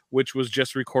X-Rated, which was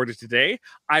just recorded today.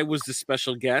 I was the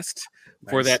special guest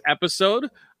for that episode.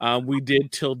 We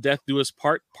did Till Death Do Us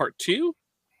Part 2,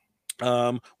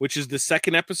 which is the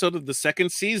second episode of the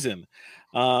second season.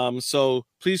 So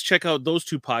please check out those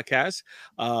two podcasts.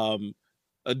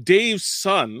 Dave's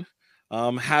son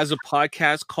has a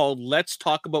podcast called Let's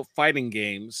Talk About Fighting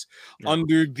Games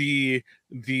under his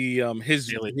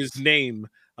name,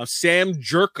 Sam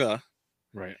Jerka.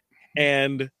 Right.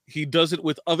 And he does it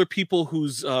with other people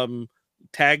whose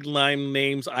tagline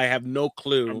names I have no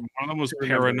clue. One of them was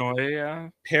Paranoia.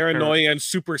 Paranoia and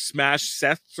Super Smash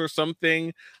Seths or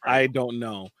something. Right. I don't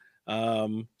know.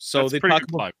 So that's they pretty talk good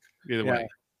plug, either way.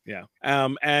 Yeah.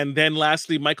 And then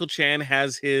lastly, Michael Chan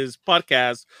has his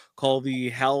podcast called The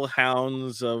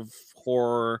Hellhounds of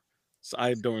Horror. So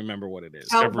I don't remember what it is.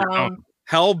 Hellbound.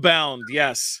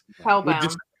 Yes.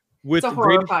 Hellbound. It's a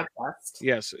horror podcast.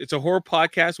 Yes, it's a horror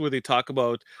podcast where they talk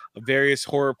about various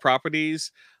horror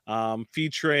properties,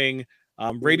 featuring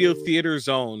Radio Theater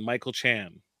Zone, Michael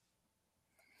Chan.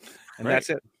 And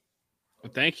that's it.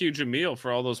 Well, thank you, Jamil,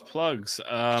 for all those plugs.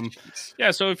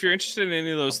 So if you're interested in any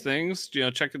of those things,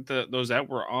 check those out.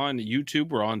 We're on YouTube,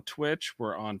 we're on Twitch,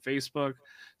 we're on Facebook.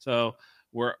 So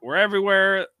we're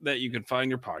everywhere that you can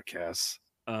find your podcasts,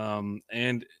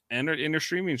 and in your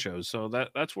streaming shows. So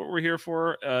that's what we're here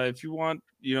for. If you want,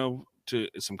 to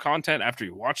some content after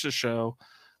you watch the show,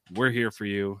 we're here for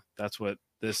you. That's what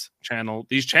these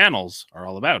channels are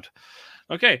all about.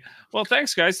 Okay, well,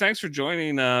 thanks, guys. Thanks for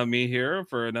joining me here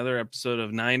for another episode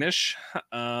of Nine-ish.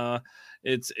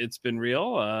 It's been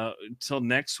real. Till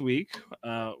next week,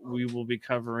 we will be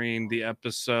covering the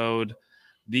episode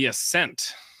The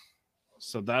Ascent.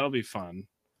 So that'll be fun.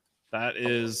 That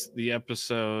is the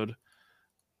episode.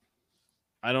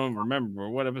 I don't remember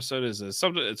what episode is this.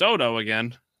 It's Odo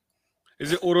again.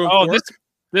 Is it Odo and Quark?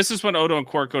 This is when Odo and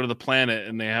Quark go to the planet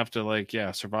and they have to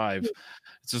survive.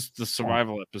 It's just the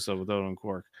survival episode with Odo and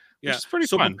Quark. Which is pretty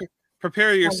fun.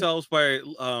 Prepare yourselves by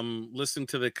listening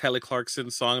to the Kelly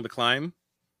Clarkson song "The Climb."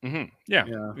 Mm-hmm. Yeah,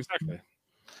 exactly.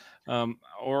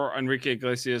 Or Enrique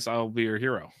Iglesias, "I'll Be Your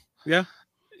Hero." Yeah,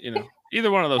 either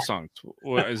one of those songs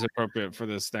is appropriate for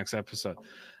this next episode.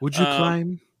 Would you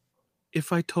climb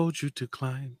if I told you to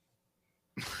climb?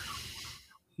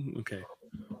 Okay.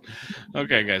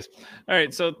 Okay, guys. All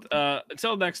right. So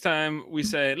until next time, we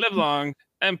say live long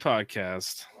and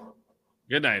podcast.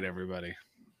 Good night, everybody.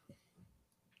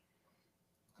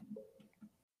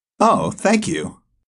 Oh, thank you.